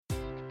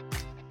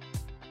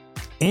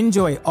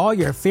Enjoy all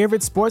your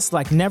favorite sports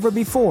like never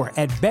before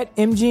at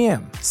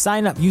BetMGM.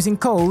 Sign up using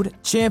code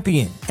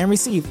CHAMPION and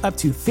receive up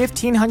to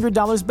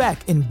 $1,500 back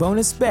in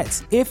bonus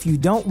bets if you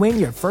don't win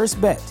your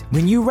first bet.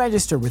 When you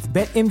register with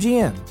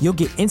BetMGM, you'll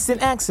get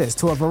instant access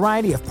to a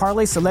variety of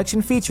parlay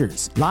selection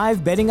features,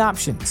 live betting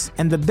options,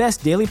 and the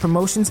best daily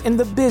promotions in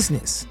the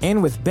business.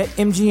 And with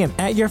BetMGM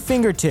at your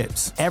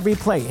fingertips, every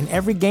play and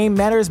every game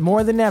matters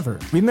more than ever.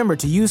 Remember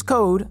to use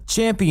code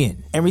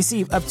CHAMPION and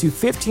receive up to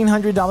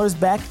 $1,500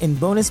 back in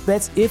bonus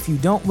bets if you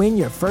don't win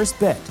your first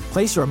bet.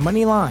 Place your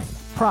money line,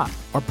 prop,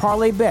 or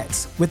parlay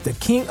bets with the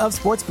king of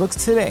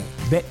sportsbooks today.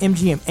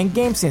 BetMGM and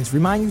GameSense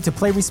remind you to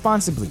play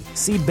responsibly.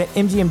 See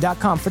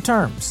BetMGM.com for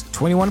terms.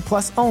 21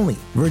 plus only.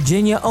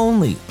 Virginia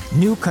only.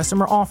 New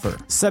customer offer.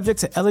 Subject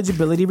to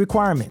eligibility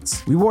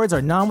requirements. Rewards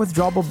are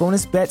non-withdrawable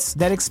bonus bets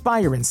that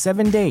expire in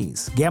 7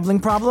 days. Gambling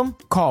problem?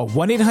 Call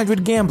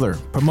 1-800-GAMBLER.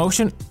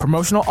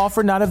 Promotional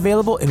offer not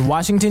available in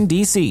Washington,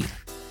 D.C.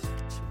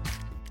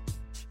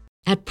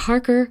 At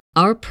Parker,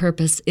 our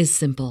purpose is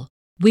simple.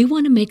 We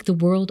want to make the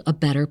world a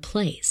better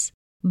place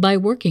by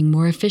working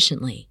more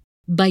efficiently,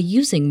 by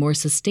using more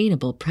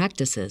sustainable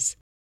practices,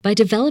 by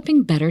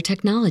developing better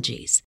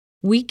technologies.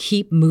 We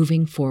keep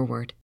moving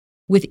forward.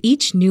 With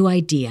each new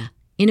idea,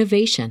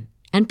 innovation,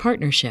 and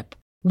partnership,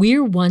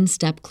 we're one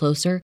step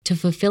closer to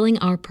fulfilling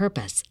our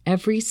purpose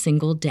every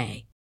single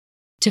day.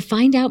 To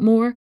find out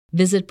more,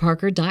 visit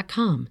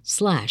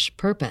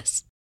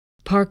parker.com/purpose.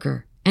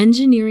 Parker,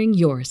 engineering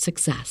your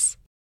success.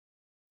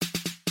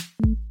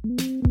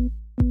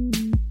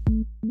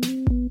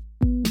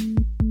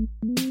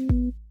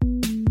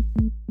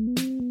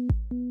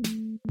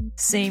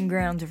 Same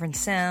ground, different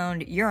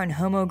sound. You're on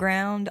Homo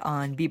Ground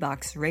on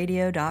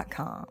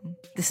bboxradio.com.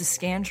 This is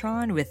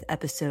Scantron with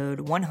episode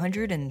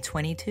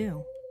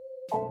 122.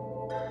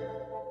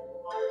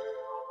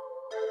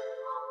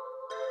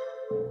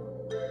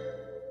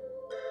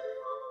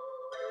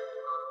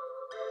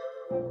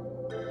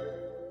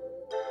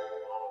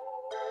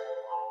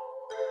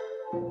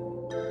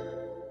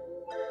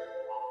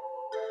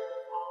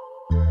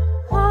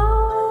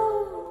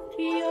 Hold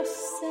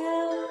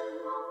yourself.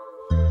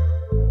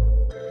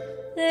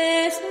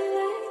 There's a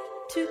way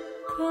to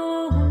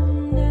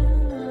calm down.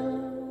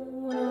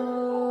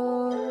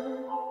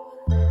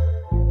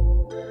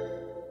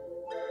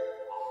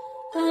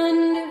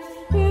 And if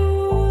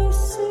you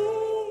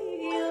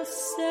see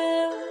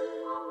yourself,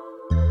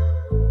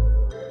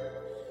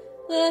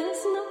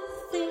 there's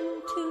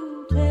nothing to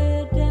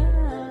tear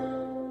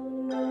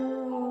down. No.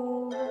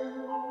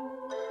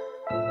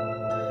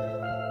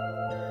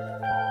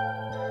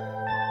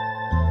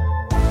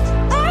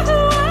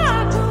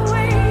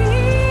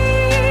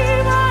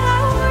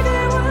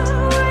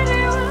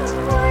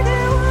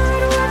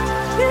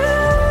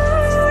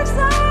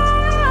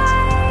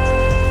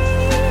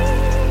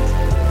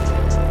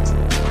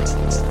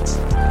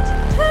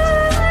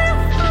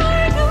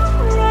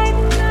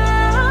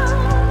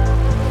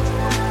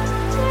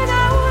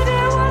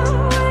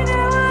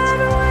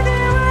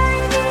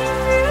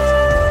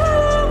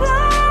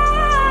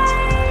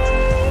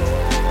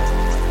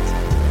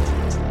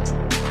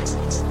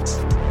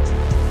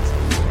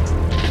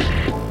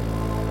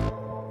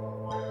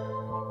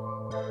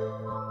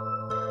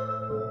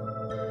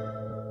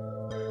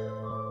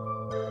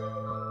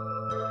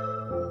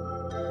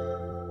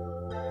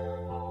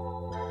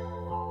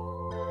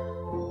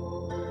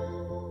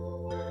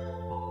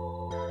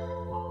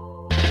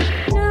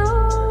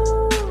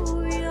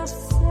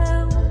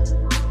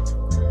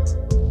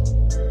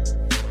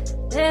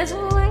 There's a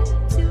way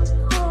to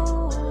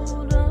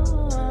hold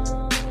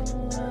on.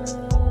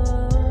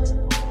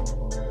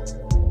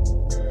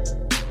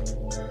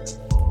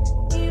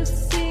 You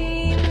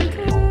seem to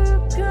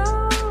go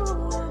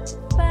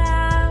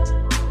about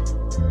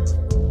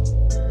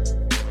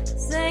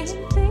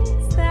saying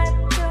things that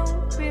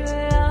don't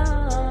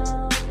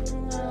belong.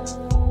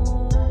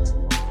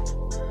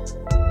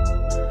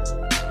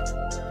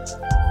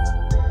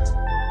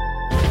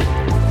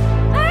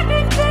 I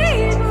can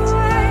take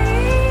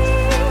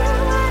away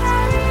what I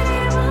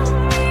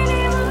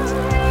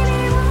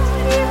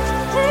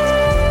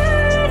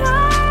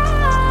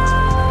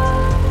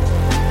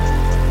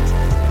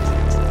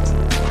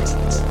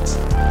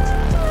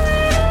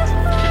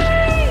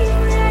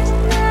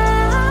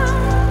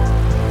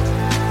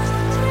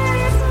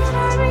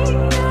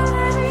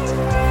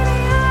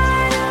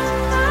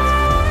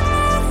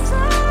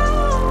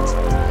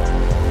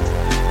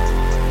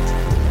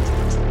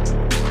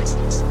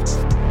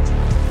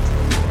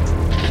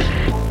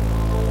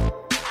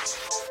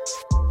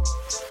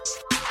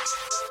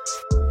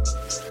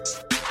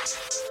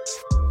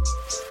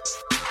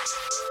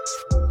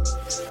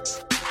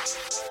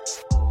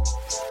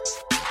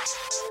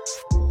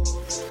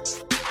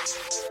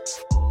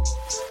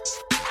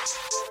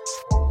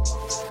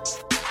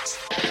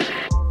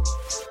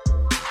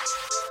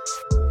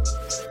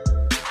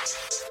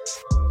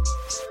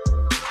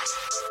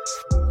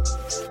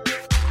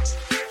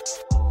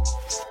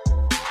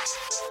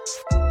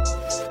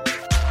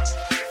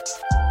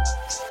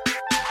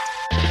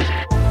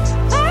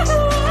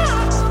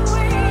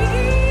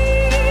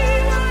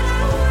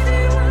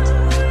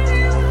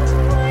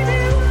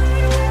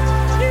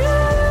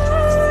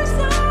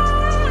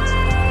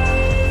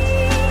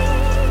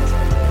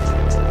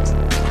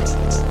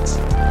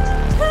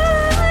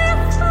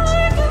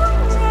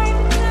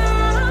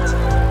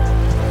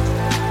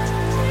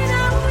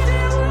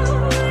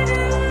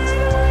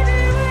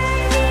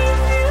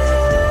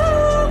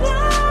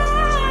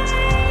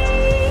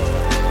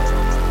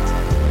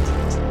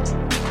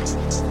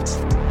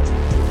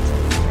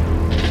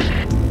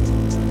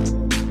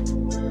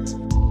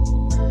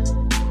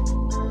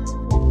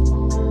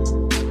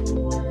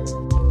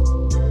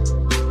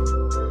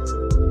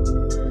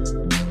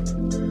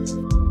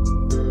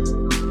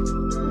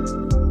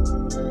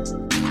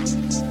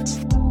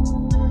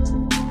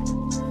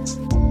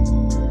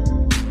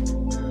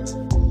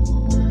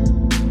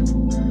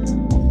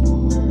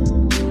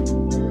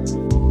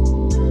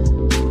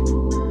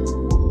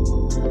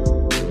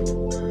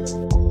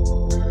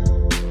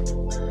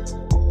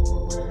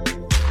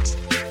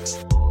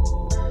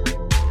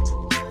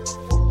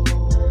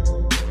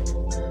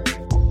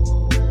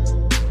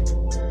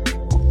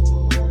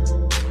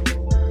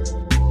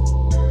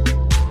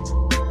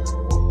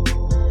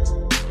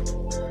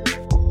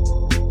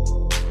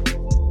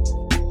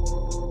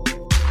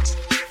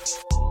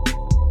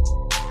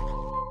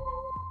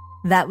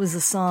That was the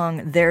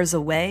song There's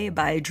a Way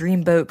by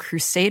Dreamboat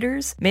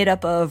Crusaders, made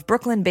up of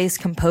Brooklyn-based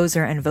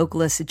composer and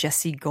vocalist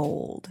Jesse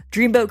Gold.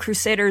 Dreamboat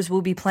Crusaders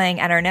will be playing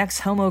at our next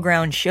Homo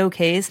Ground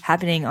showcase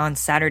happening on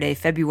Saturday,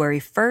 February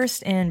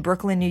 1st in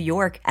Brooklyn, New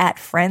York at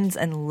Friends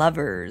and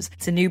Lovers.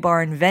 It's a new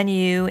bar and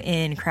venue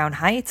in Crown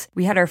Heights.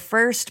 We had our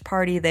first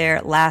party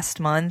there last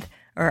month,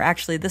 or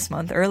actually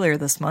earlier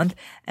this month,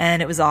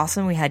 and it was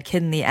awesome. We had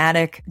Kid in the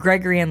Attic,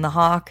 Gregory and the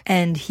Hawk,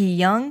 and He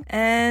Young,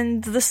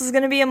 and this is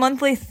going to be a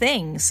monthly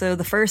thing. So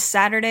the first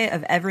Saturday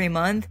of every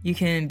month, you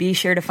can be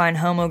sure to find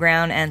Homo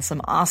Ground and some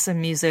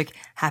awesome music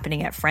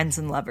happening at Friends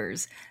and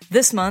Lovers.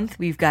 This month,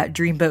 we've got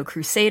Dreamboat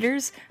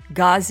Crusaders,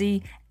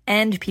 Ghazi,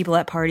 and People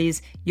at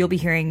Parties. You'll be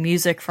hearing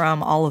music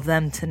from all of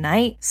them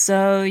tonight.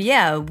 So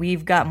yeah,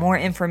 we've got more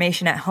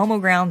information at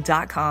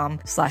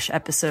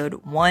homoground.com/episode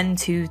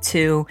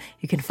 122.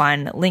 You can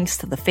find links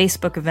to the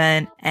Facebook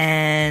event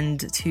and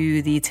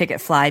to the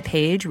Ticketfly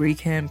page where you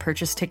can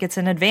purchase tickets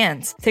in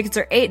advance. Tickets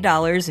are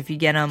 $8 if you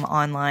get them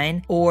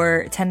online,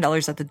 or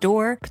 $10 at the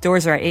door.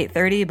 Doors are at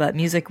 8:30, but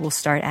music will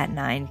start at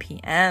 9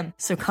 p.m.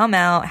 So come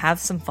out, have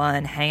some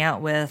fun, hang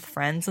out with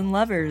friends and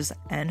lovers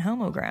and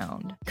Homo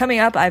Ground. Coming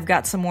up, I've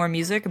got some more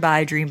music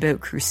by Dreamboat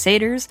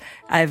Crusaders.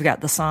 I've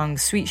got the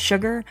songs Sweet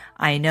Sugar,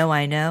 I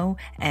Know,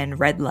 and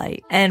Red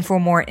Light. And for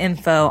more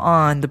info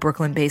on the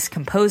Brooklyn-based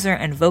composer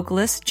and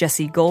vocalist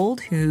Jesse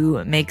Gold,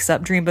 who makes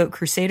up Dreamboat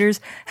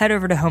Crusaders, head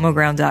over to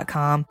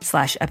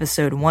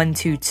homoground.com/episode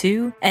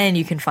 122, and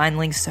you can find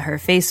links to her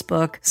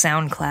Facebook,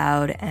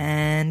 SoundCloud,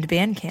 and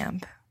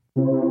Bandcamp.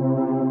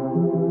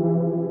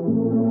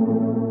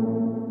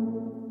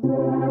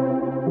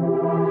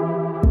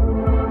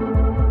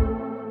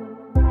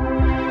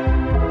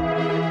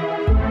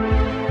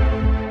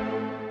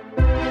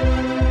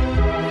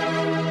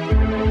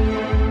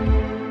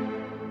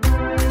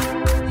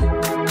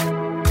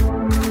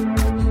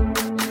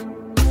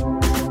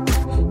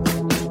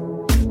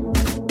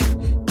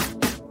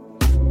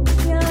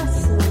 You're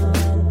so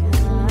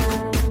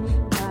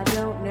kind, I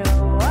don't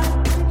know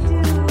what to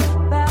do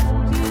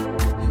about you.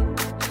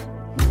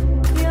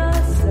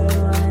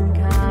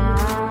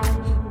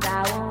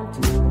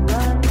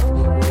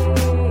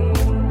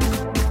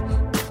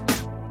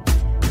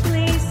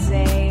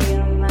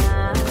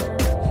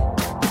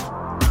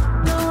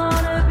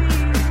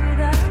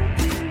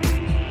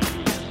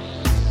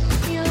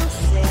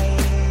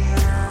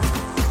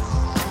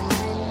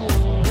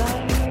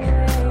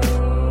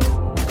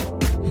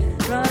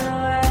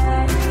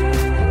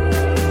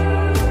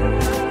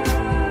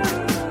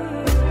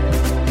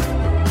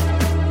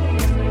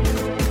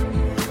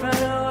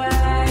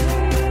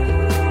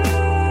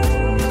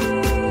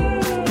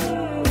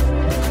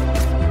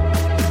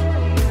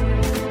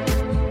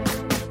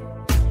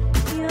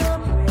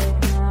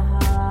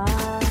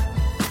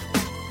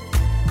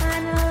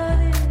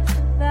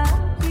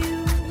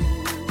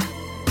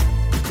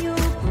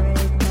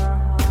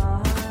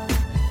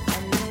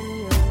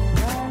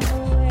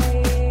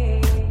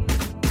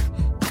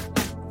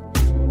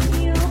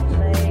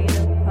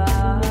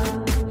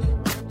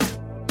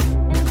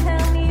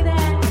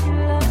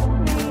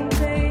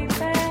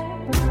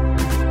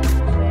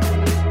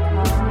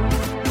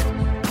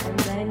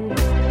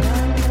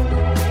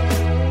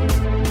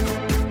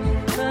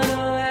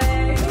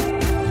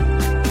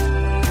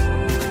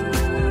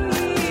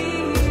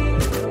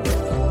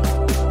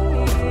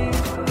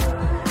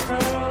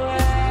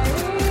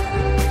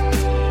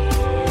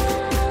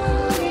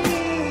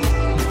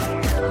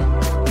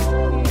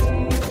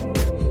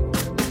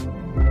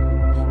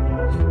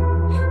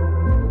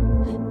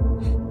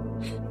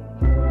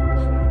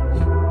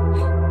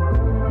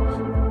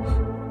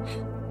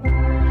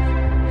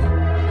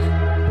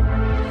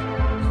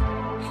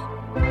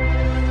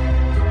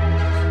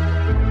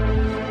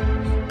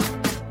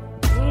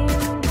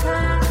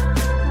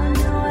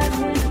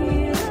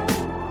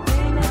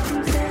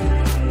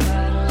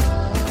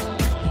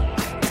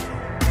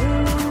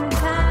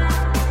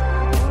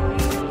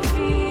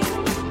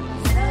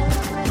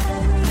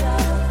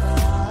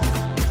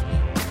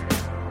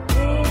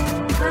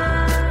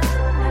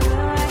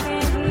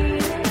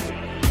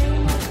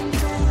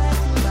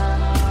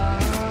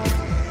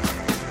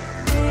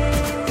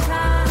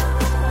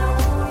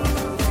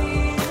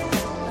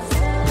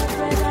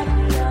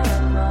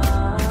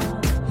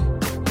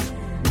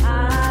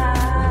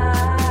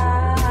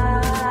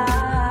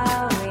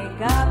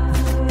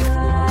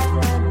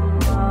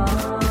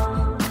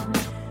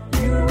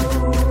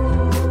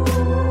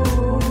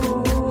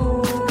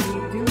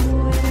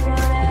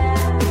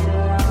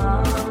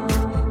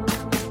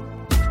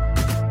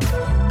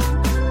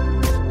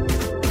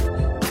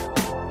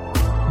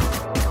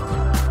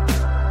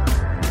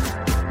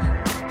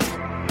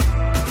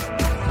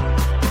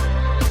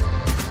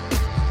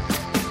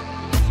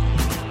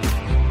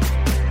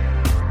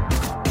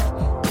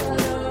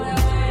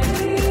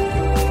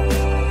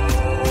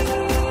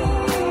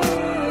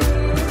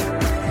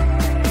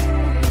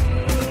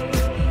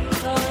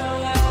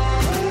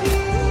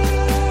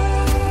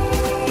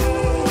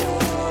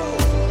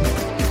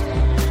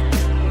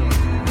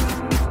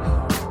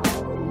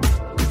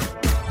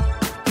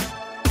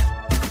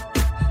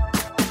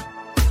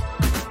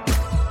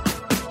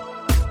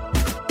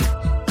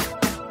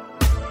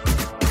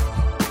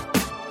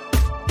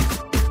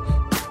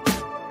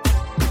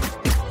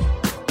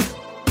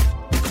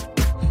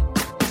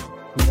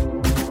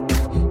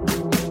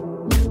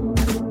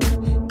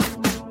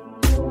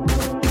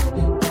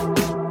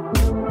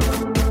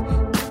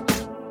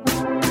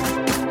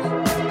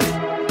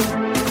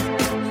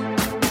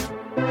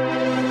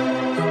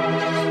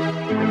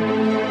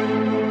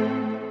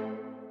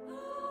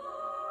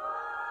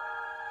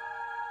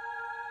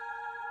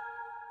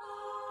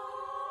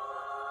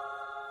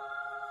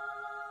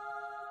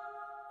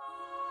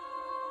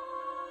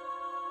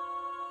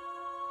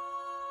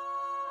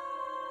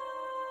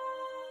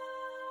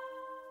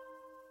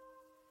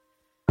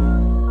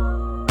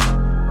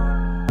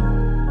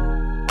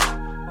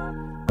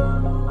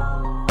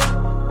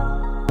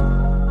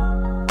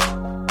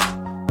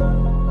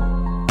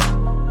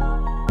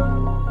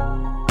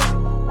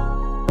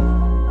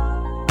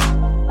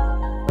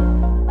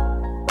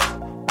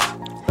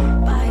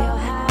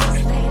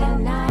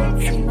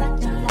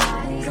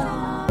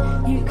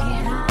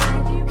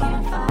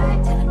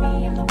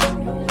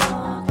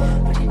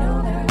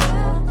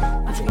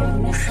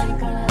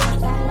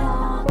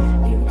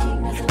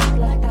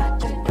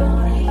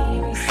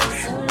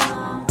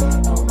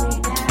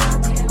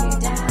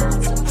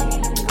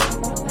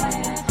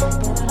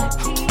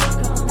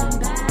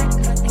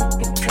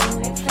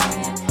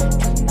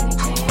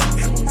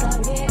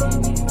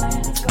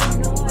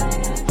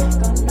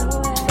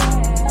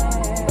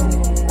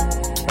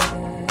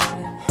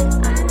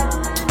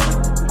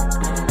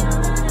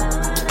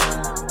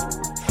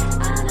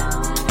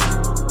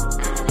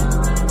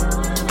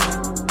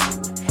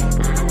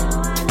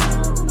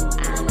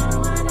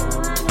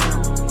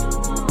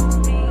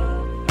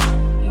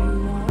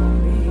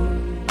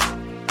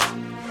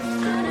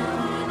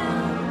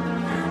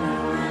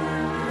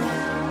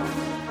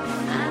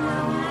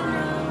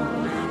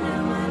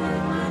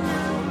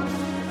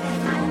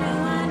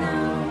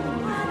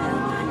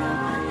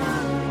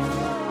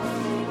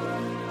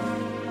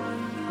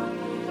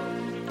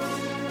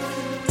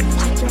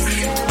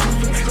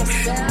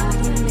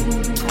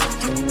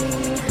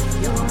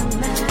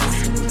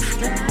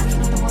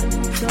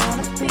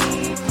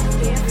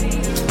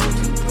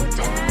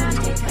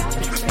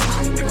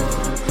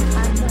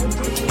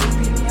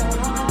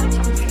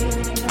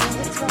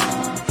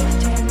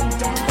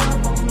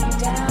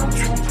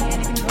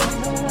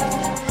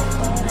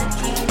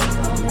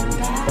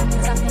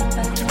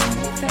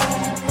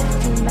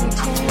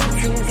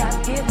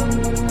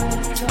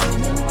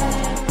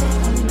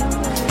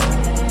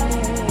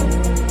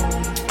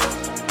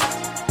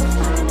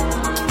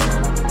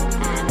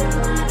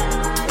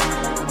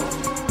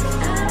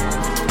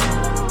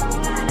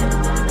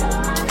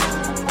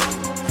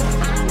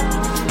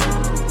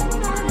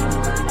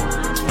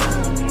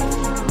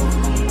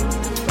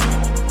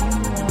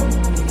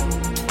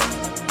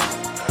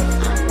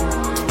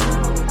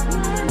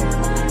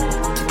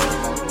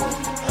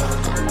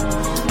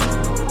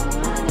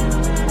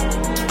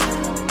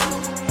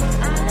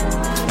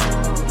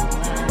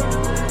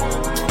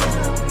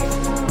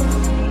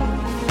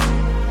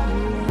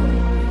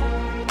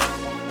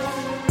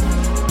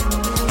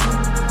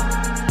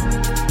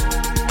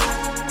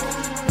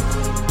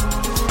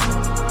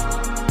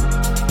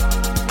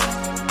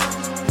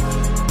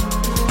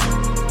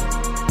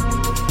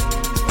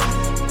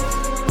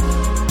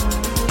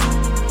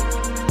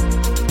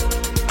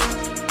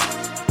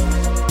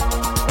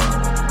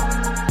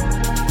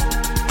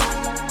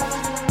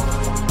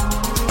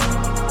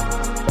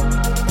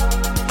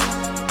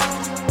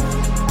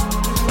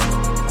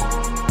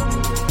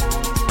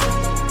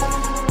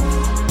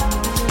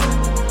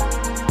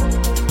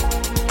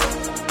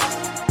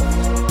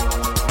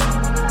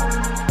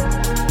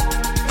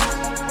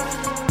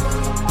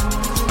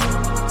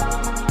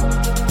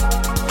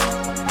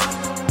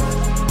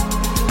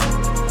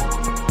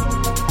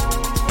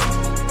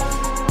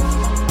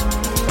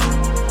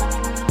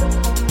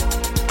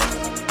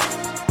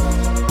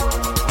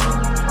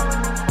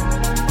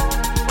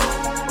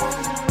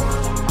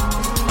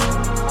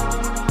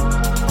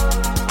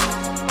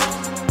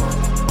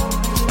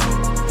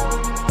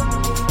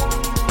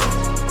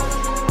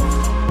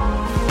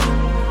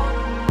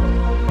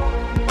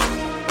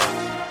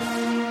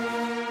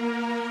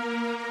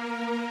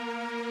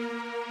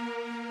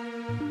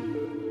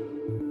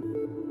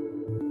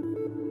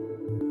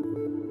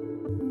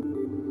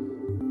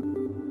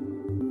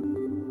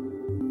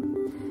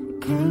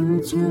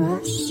 came to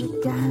us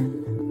again.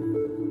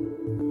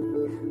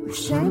 We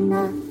say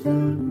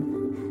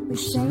nothing, we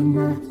say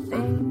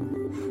nothing.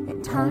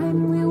 In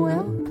time we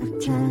will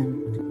pretend.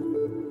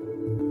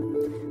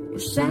 We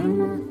say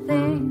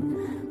nothing,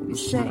 we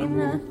say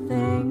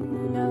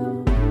nothing.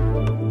 No.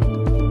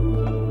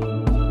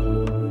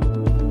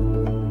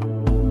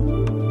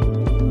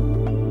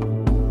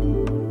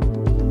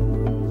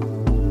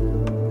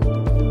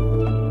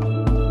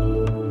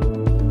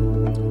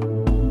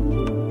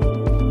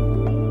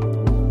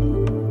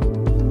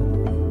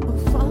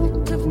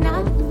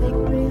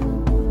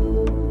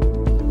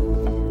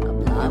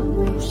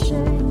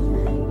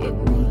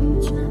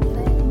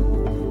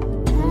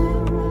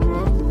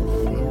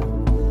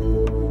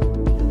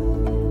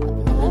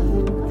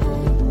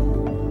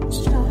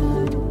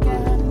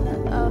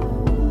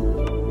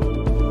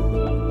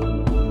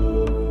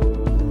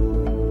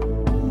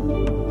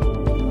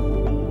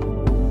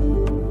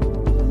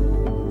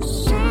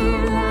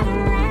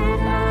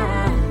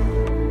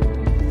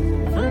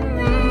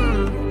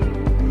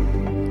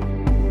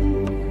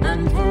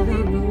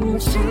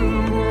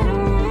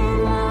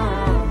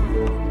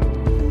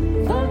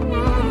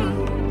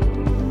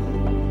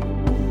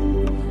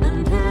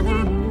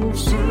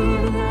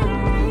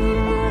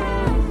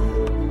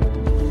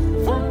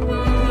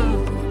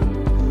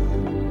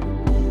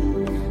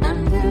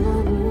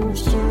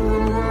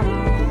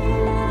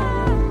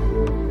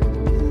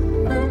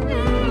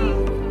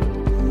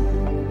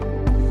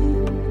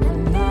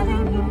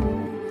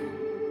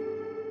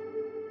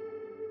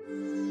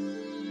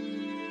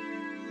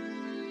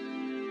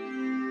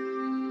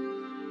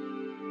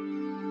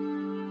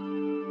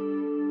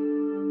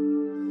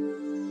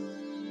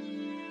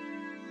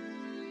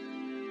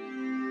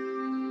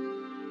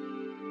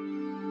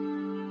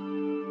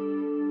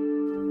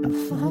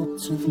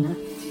 Thoughts of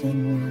nothing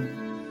real.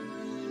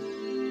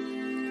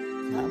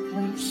 Love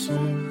we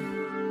sing,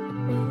 it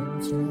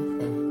means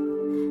nothing.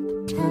 The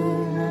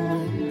terror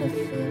and the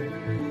fear.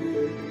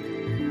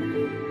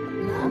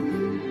 Love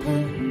and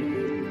pain,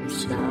 we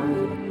start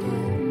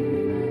again.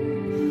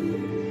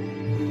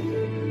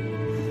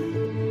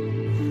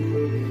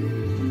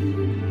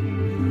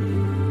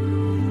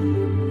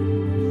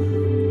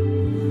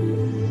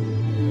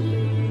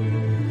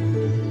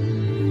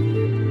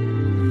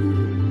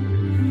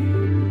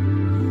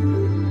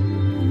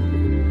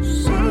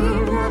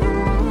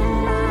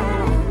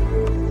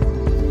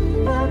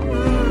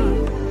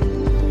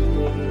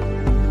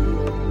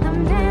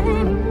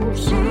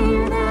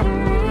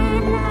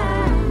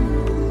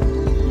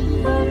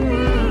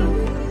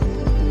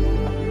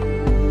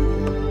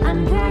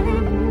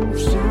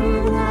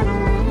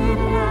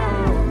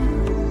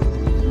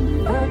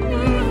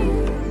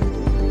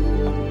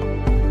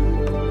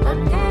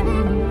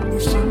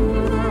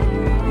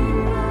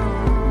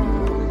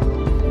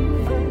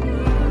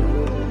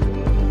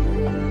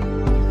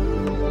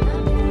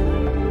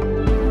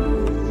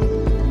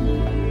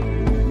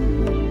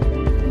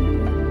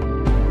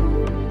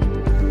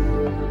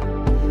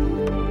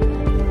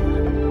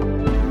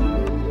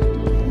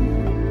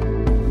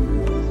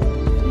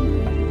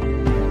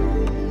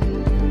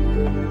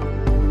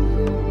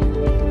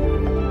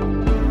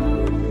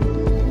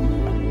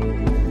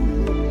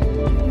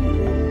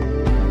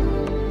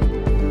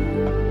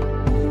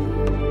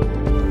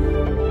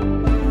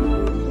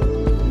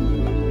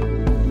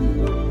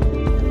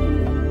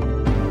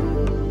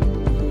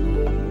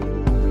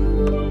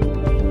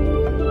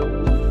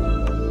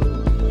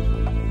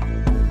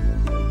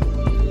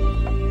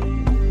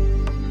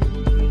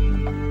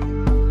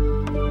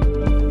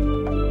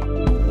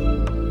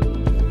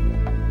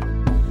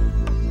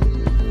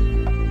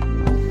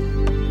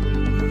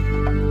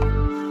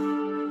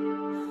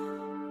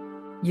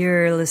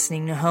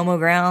 listening to Homo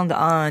Ground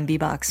on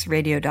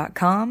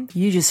bboxradio.com.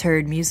 You just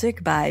heard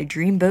music by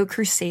Dreamboat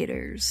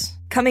Crusaders.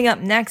 Coming up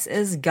next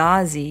is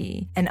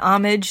Ghazi, an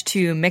homage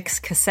to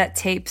mixed cassette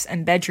tapes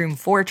and bedroom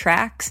 4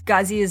 tracks.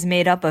 Ghazi is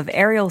made up of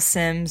Ariel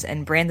Sims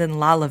and Brandon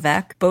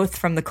Lalevec, both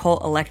from the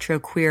cult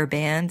electro-queer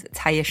band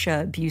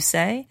Taisha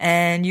Busey.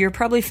 And you're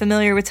probably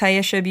familiar with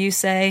Taisha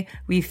Busey.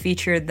 We've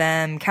featured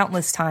them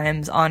countless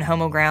times on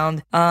Homo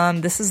Ground.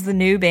 This is the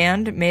new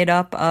band made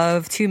up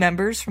of 2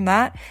 members from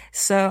that.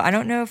 So I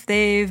don't know if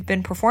they've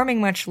been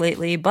performing much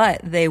lately,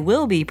 but they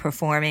will be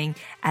performing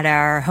at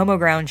our Homo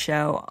Ground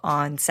show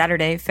on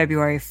Saturday,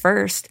 February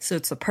 1st. So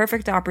it's a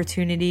perfect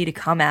opportunity to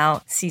come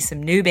out, see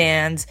some new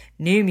bands,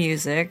 new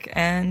music,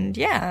 and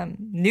yeah,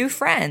 new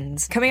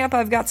friends. Coming up,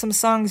 I've got some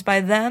songs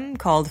by them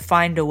called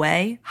Find a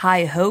Way,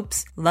 High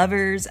Hopes,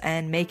 Lovers,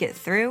 and Make It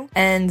Through.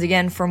 And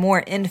again, for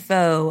more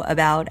info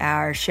about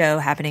our show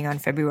happening on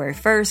February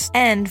 1st,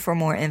 and for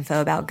more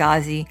info about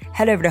Ghazi,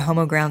 head over to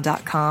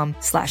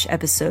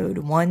homoground.com/episode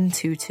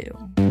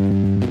 122.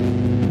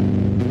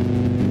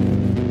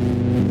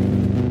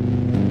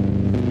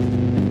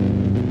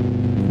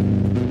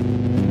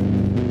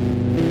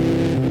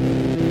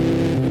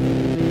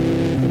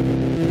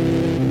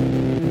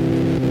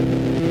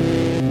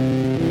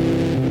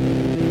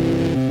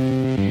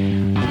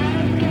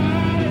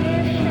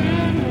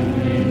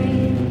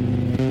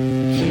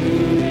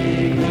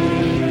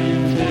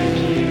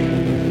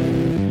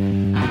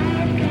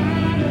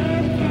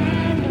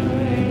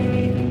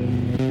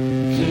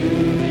 To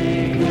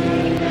make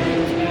my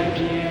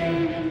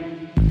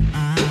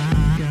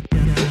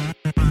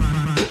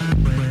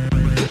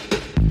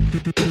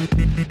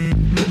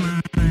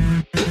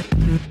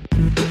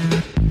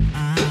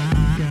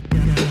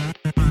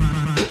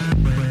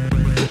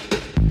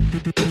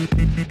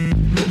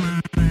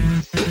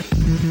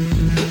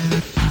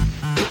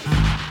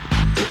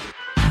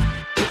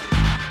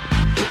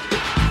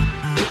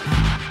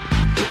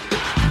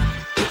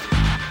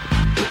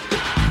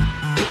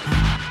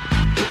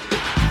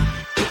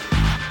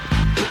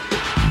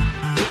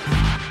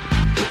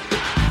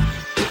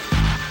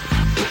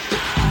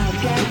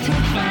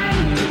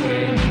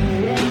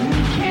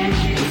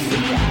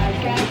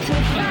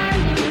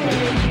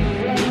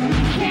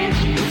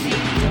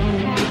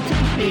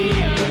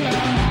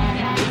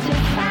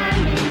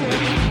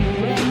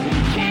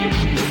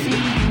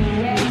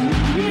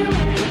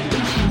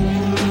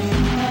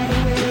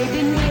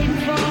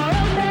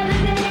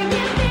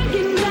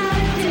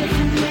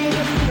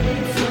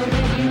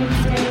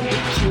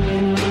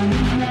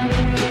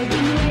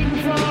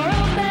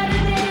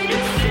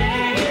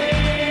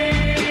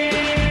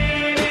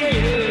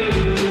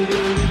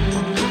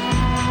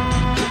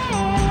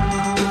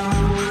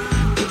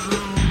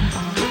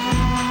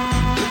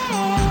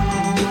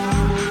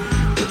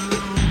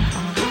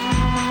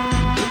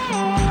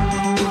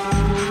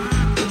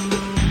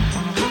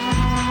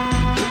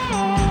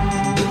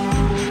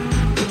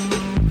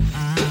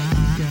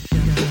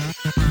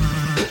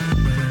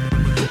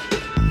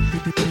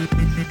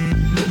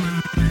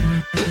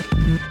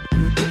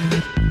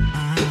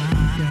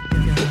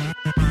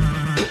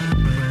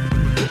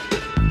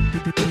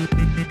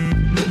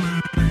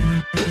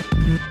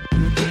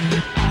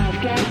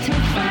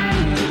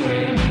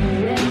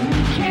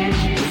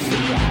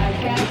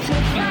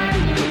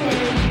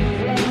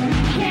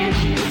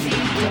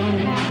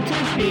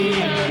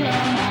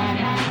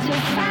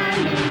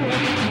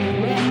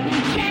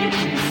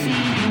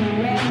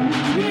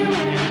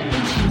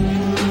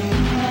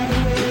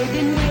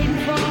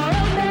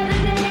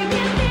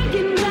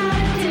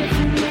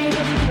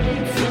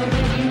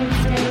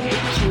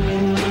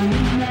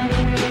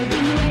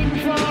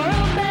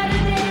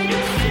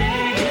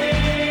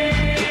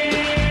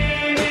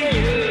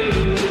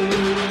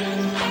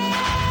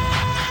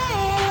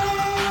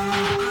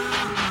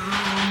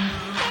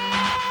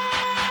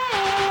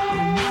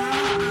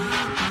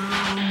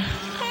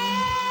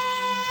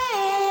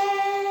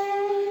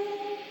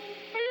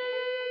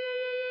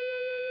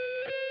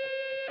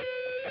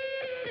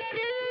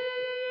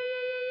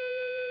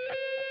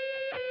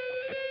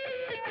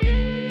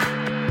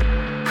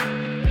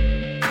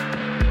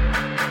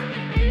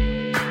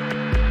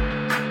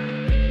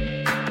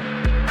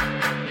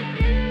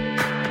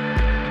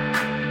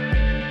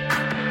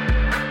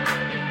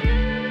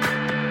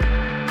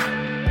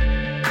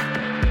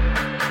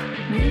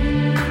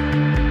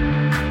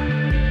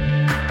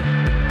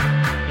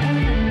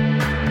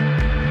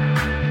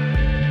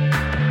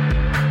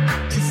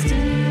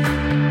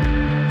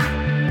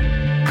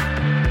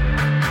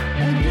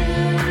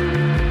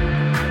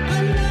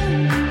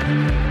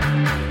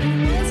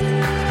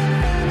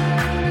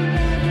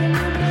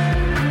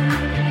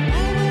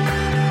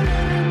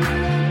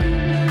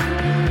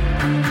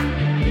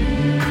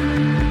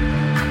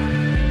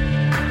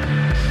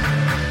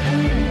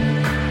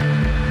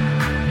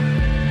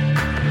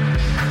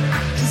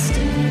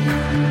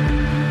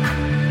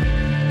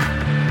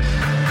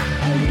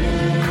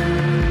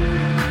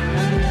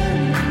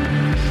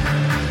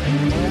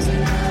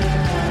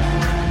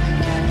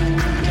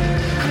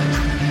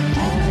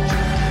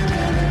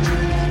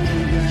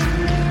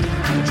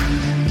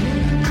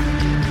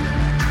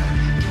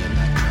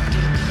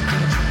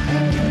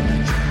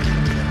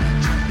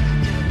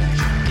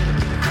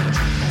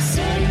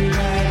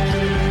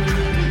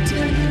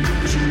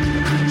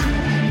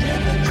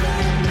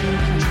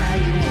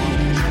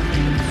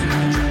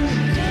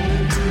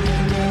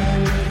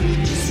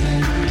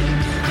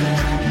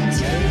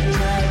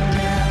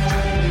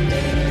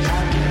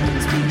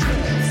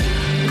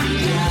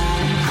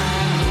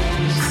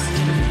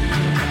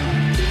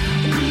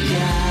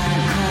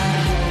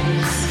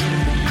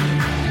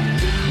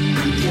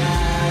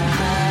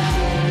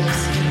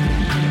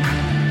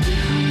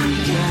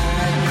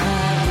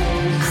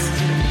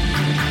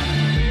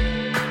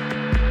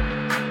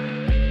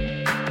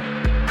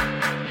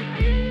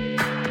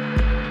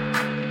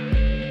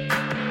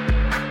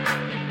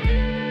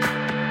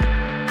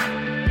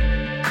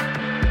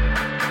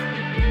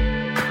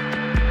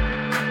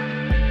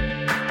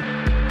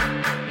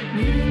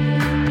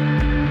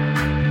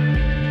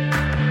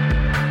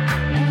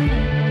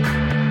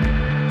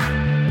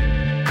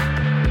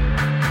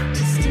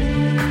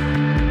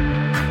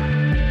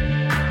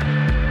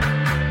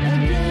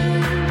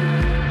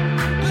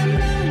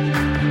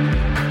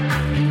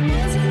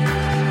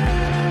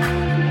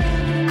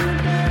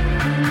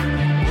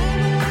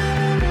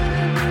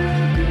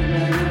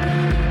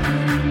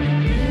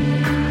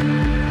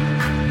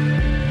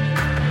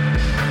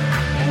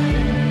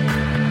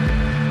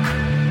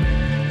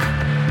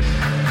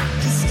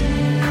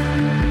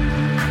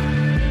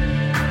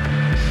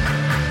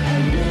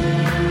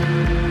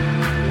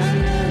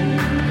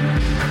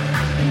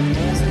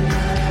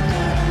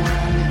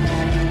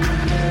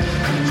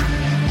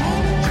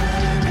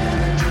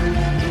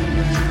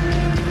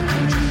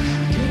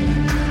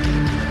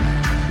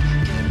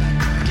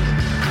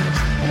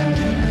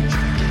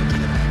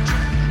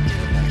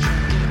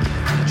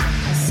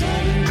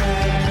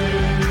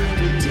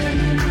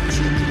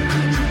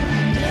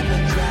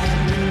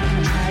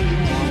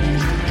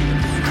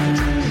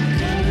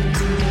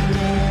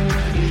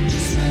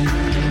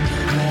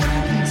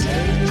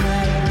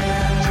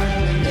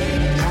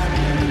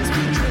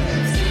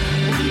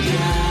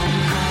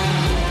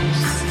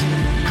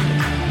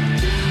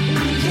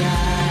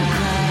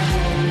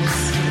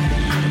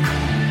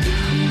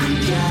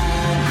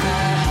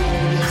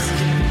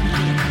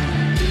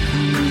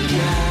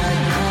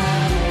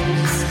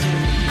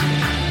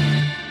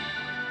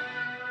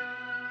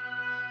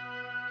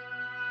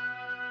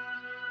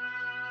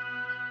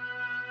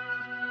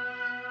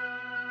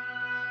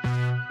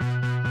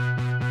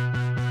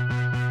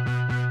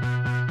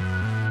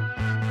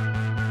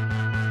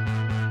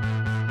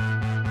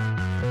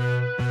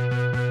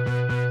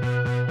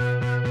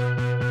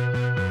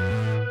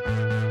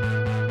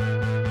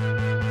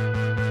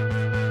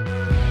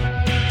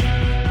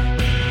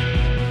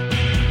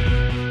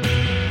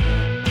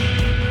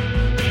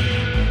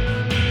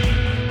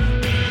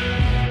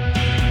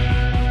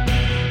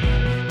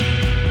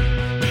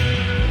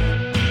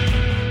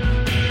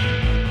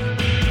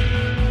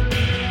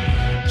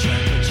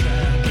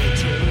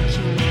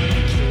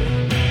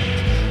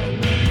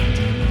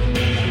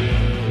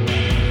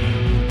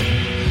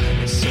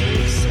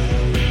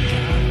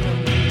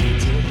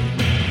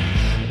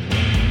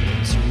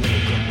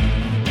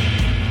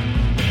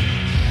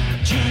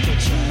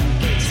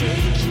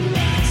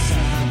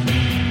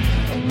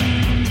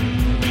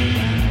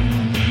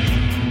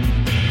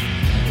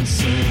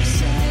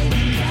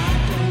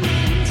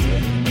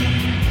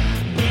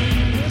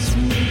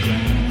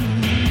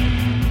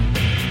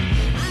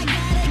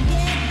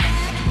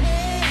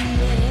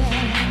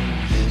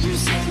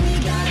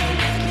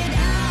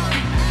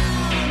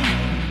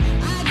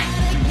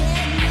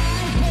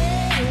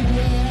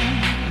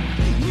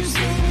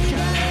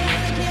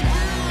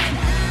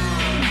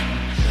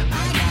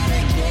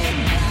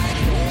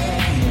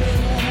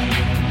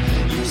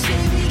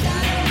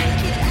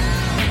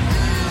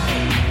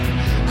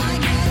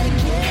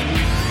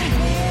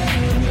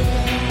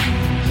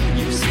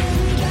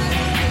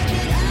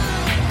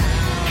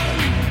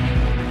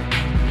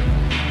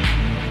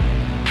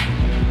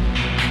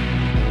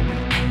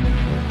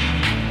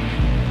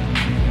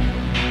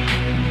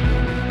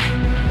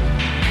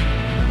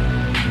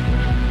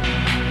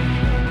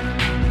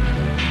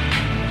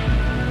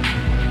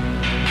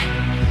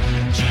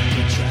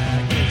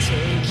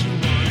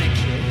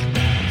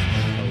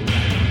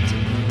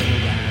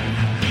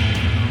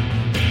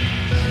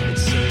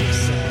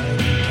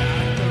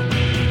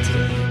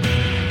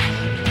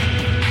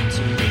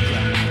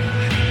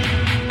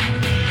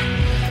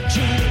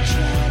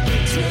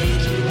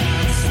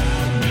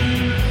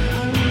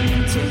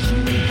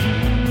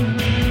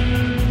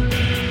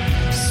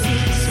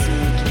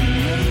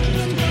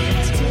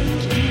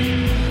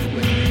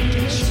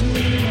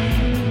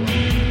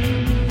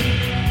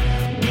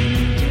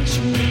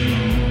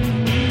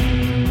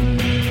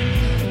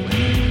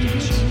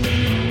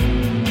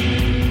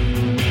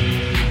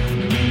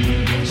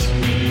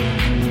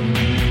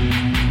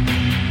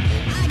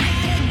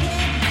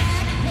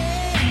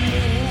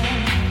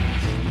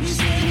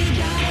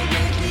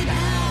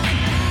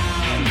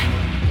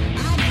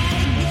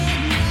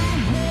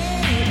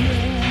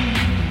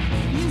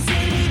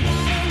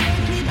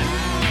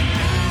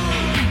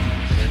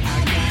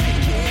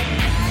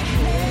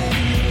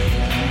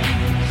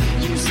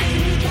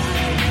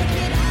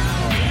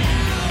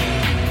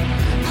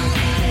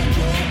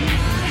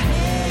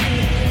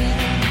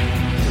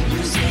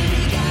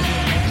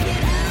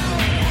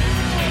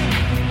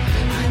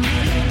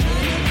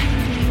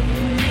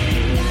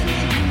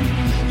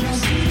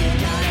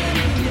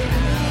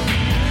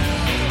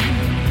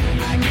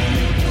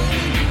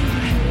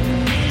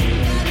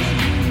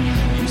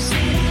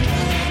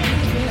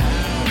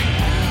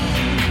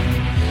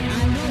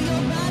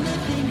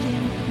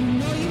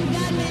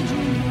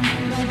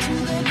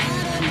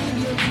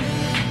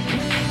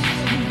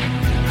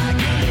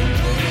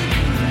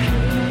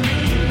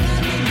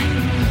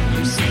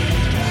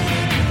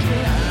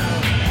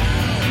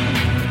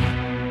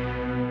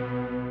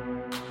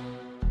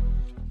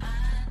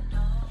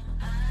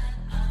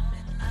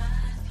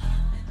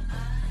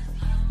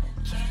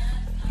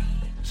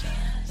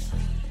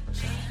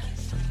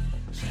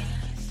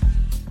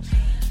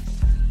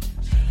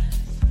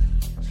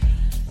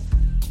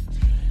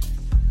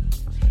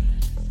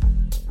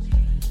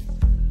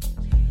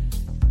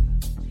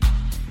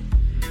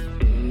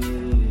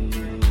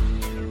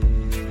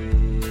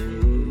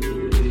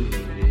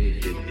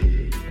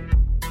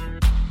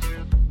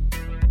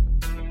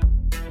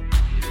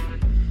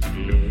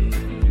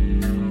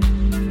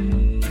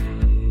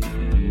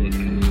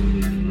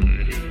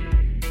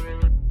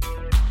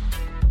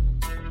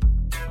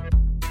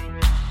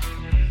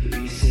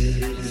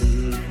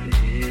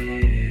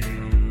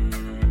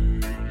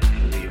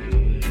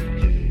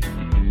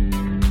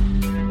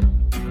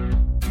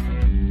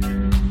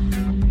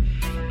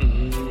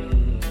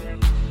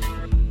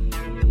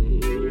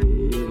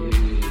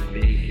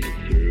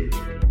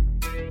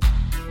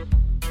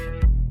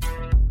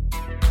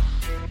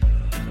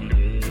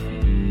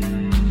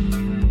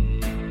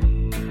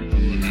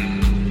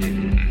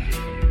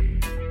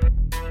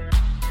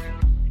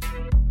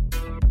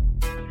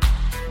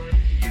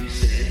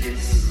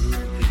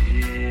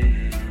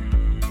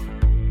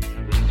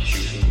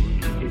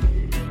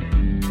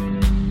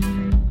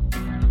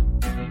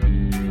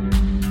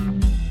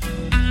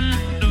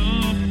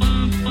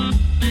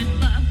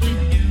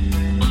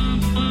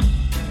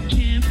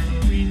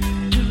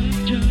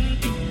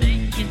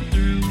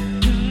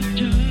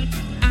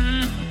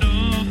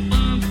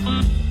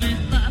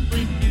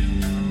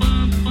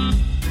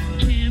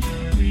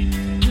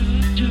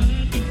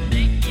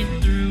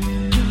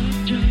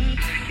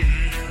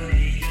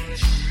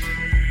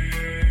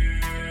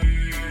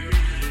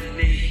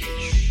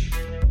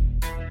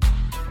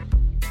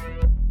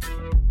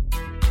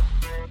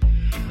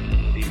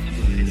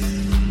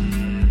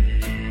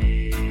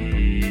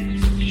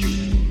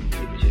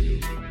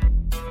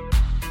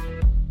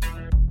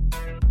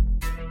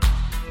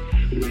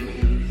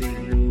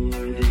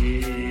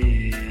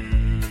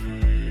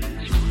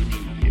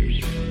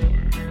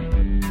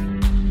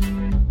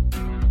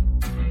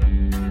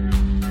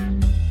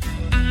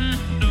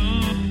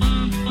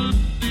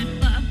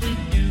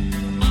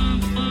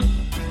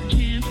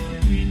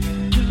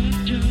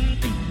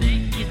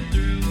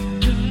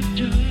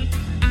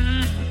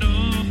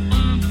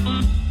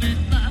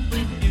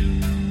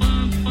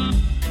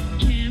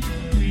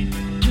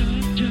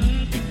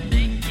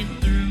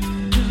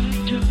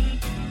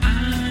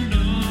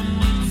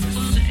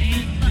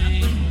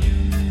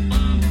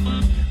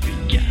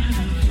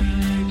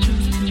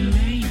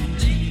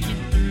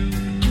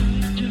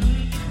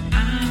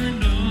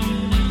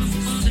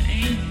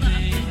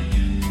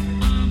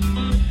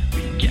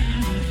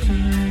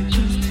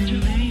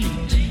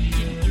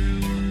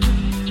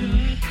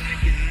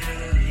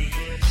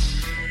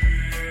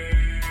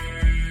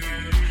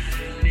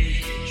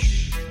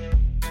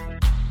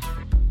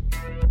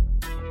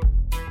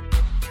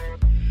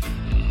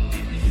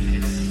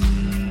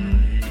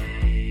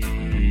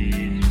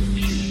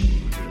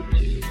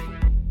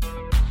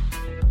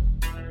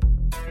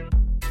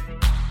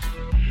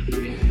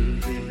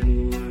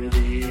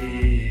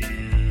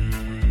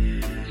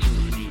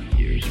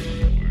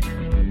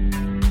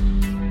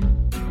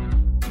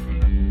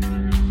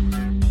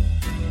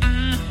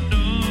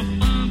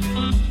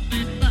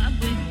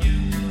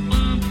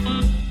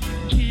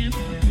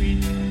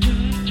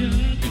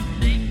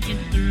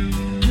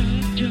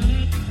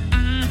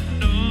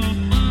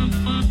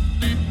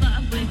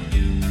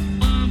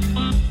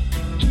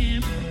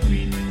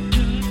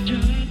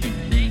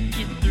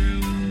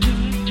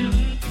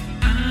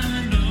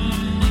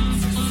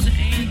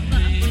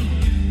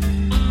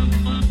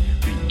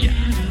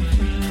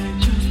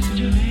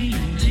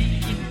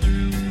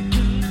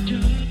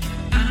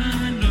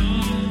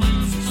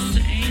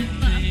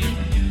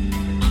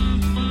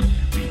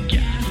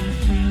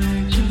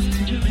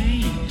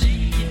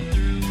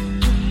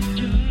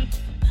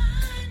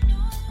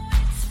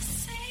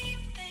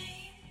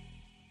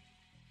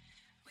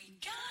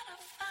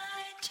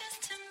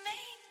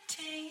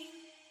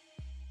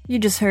You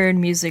just heard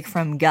music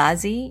from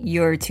Ghazi.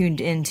 You're tuned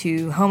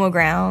into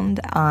Homoground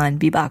on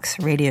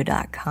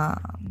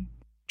bboxradio.com.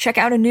 Check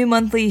out a new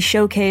monthly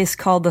showcase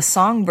called the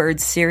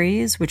Songbirds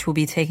Series, which will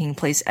be taking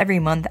place every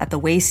month at the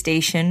Way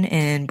Station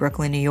in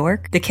Brooklyn, New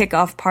York. The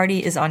kickoff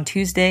party is on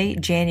Tuesday,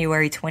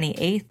 January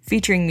 28th,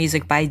 featuring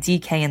music by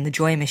DK and the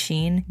Joy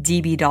Machine,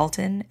 DB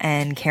Dalton,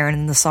 and Karen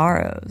and the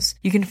Sorrows.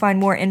 You can find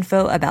more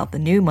info about the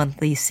new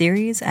monthly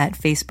series at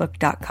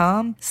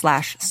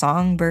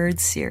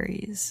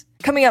facebook.com/songbirdsseries.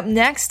 Coming up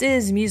next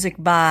is music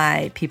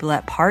by People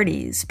at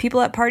Parties.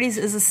 People at Parties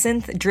is a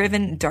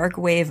synth-driven dark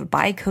wave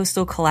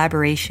bi-coastal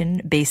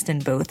collaboration based in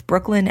both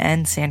Brooklyn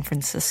and San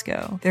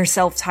Francisco. Their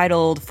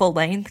self-titled full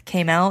length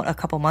came out a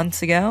couple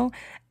months ago,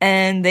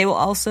 and they will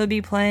also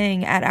be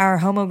playing at our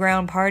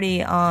Homoground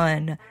party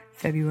on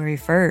February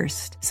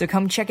 1st. So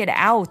come check it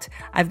out.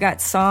 I've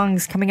got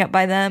songs coming up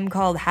by them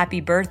called Happy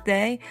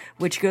Birthday,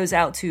 which goes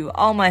out to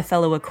all my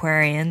fellow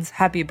Aquarians.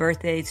 Happy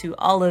birthday to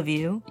all of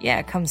you.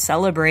 Yeah, come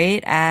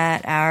celebrate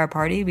at our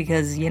party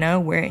because, you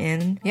know, we're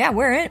in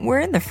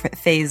the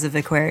phase of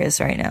Aquarius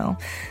right now.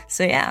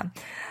 So yeah.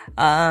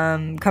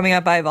 Coming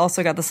up, I've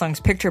also got the songs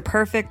Picture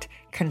Perfect,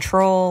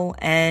 Control,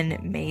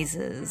 and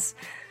Mazes.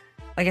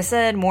 Like I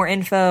said, more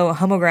info,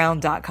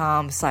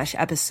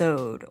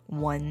 homoground.com/episode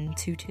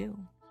 122.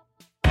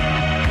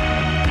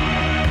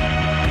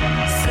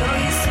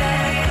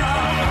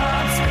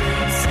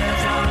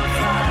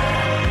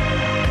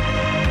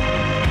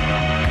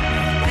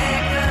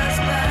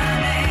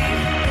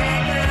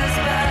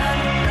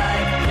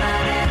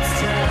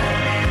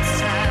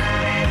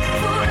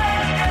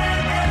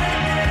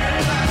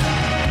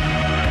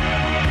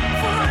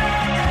 Forever.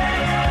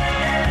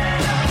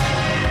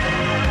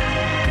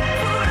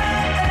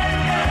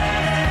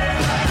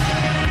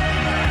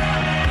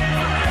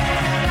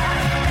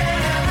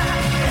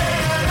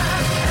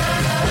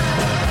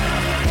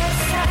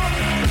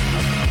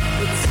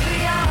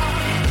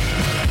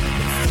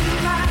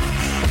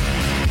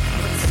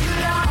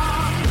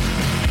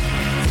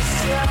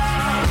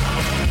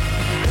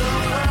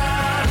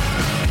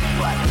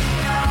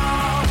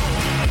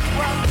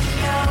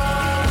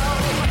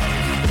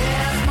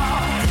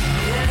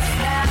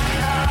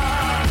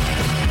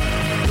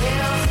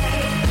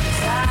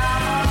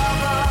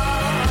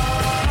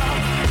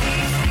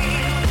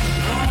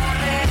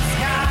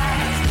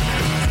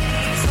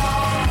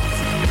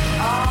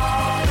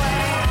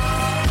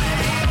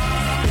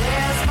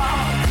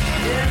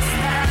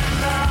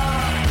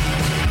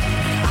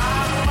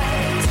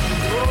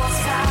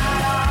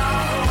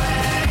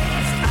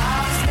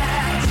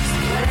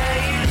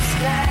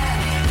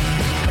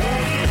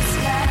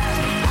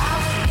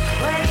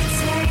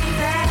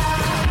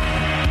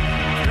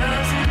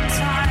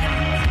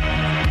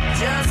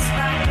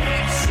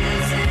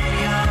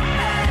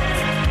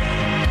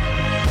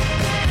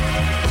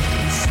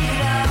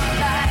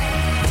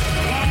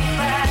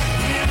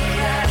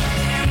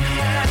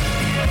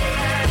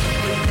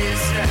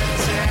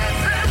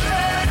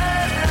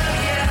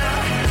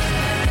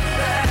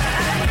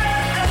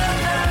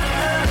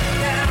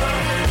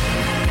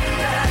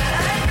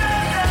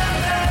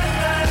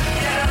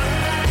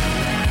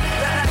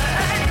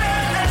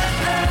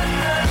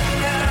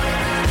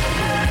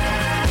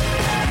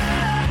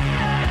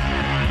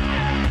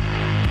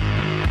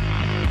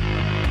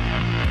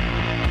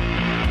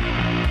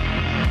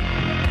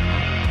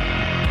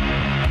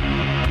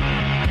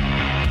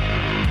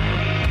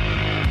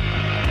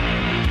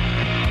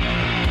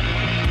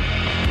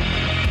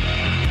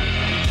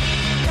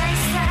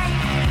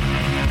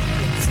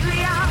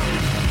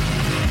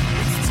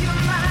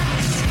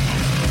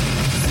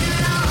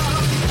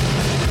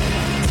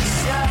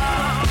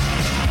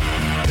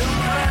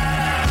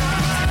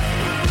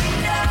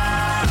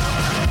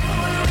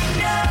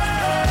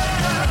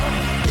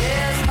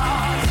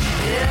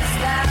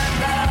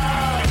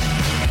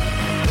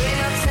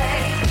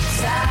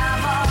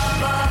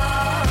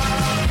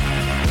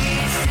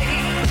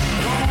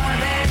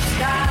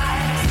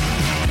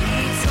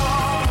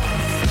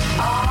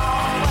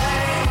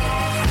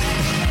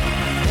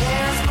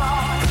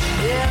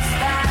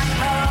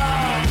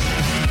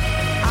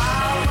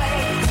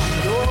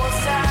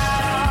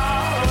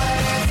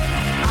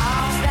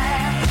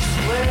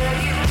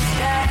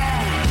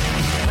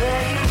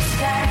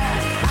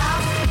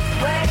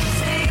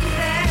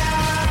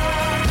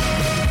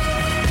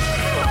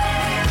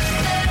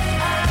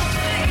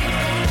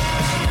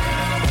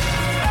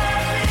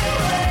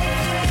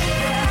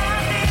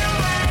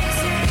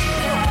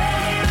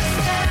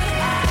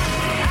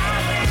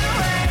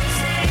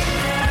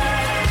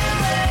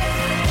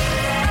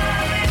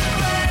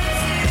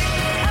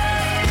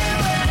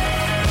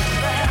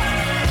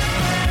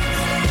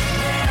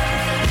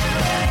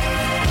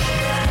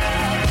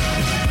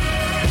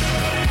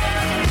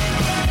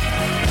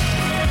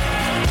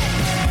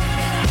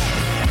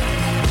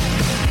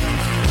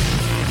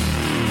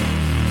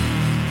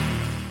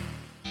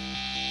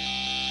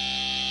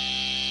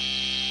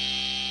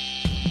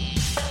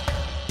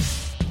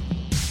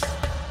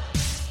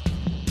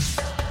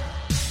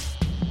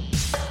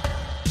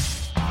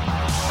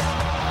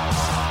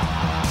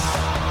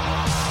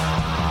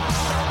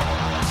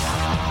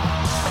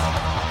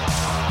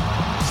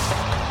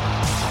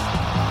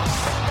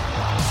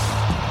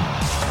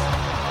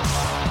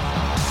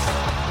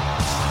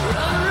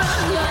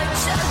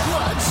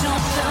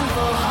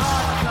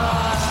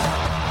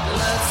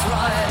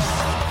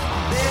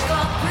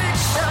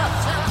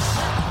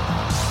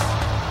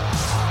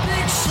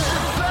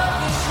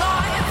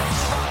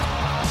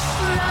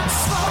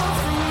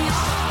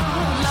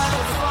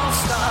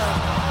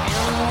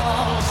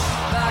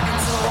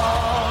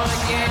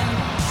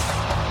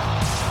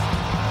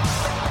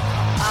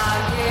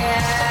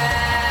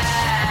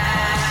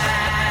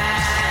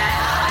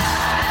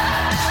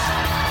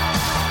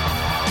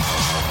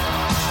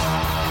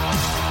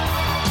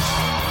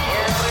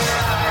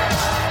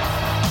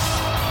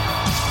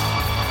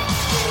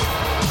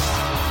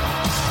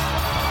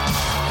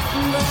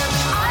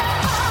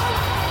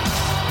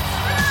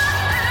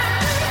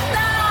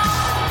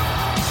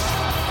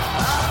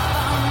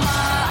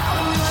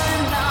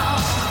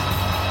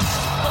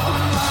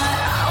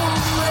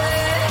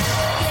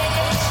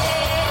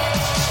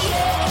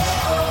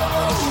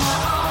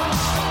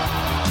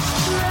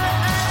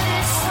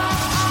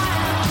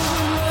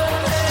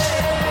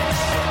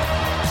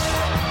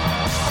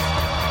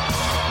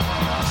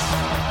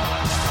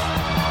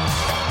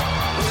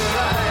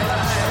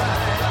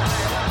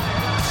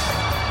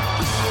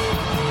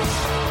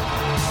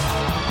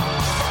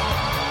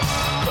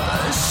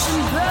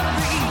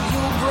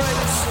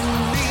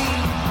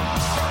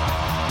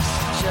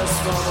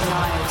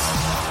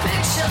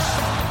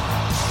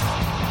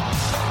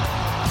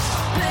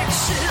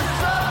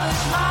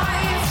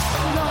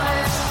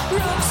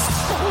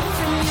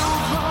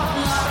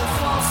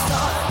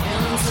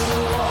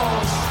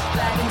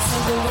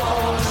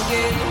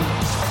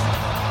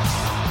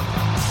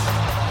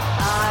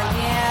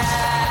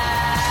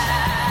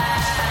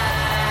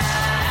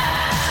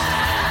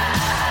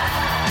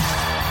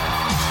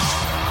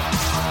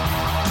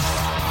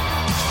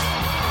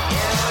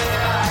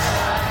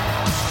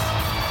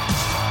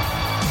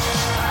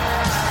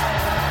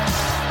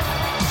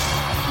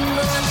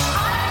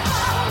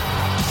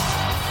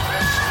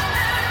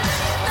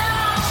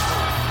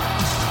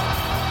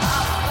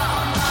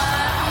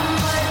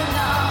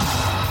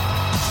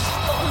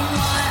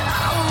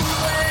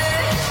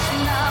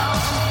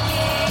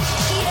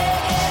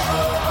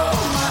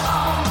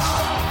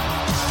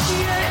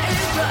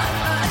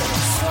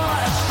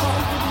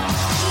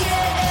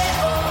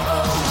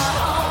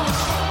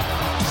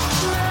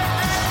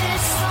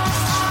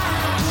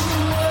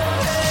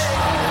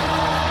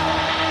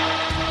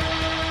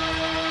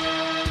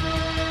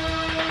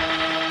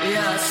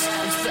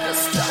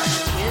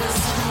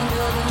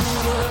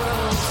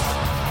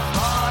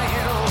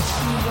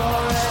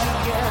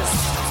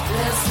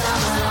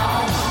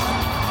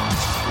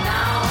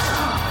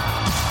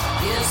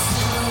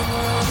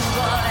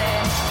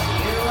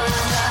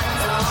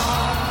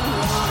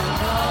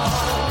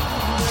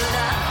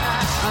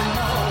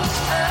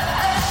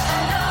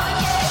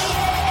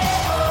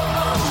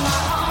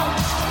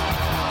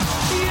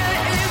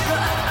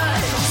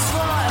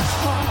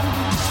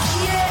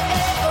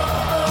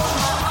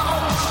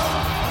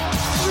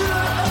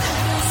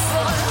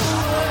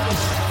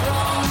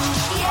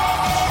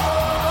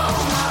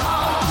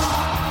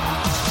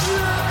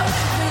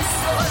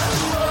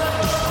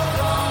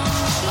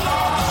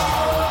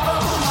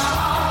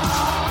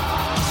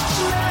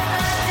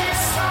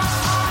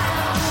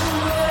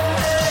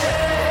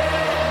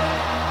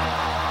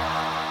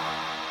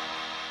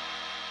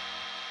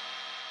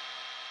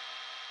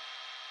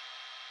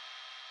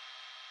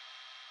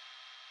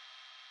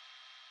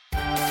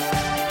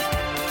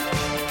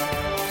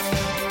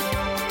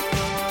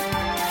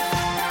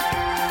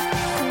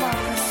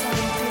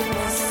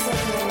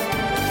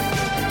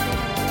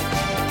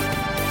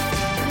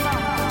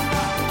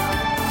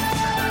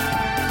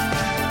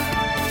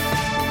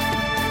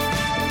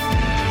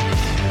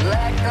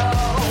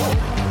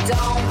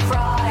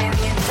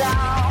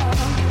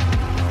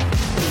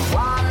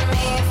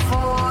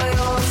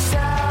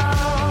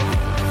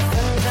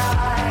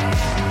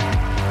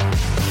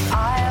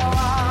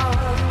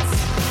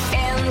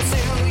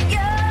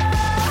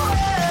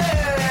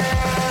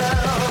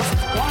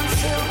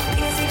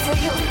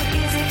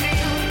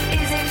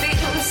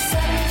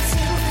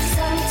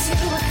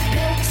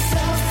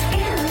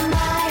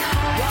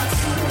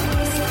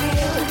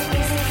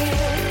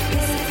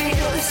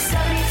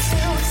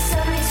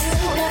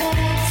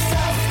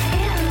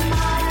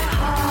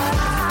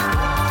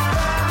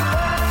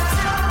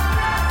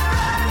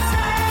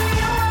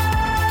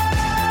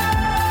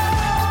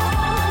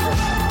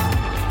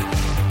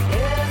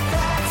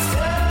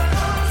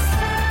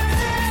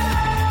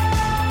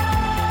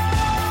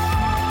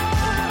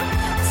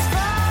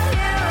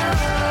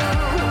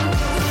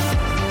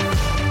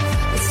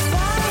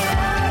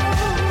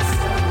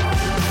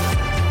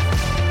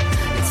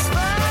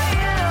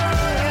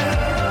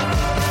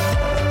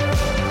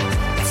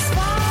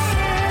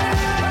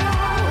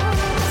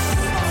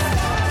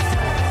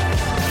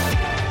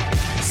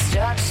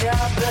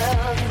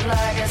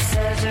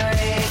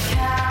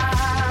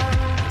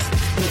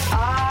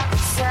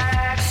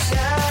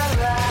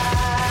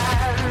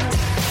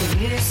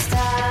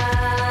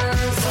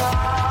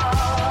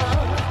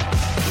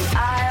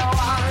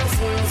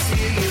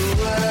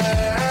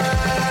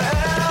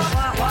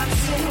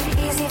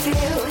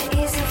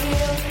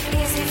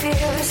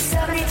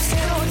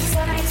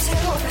 72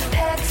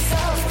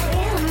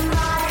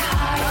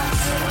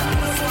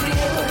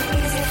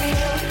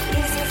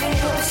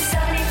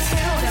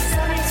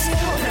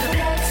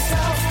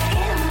 pixels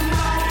in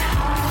my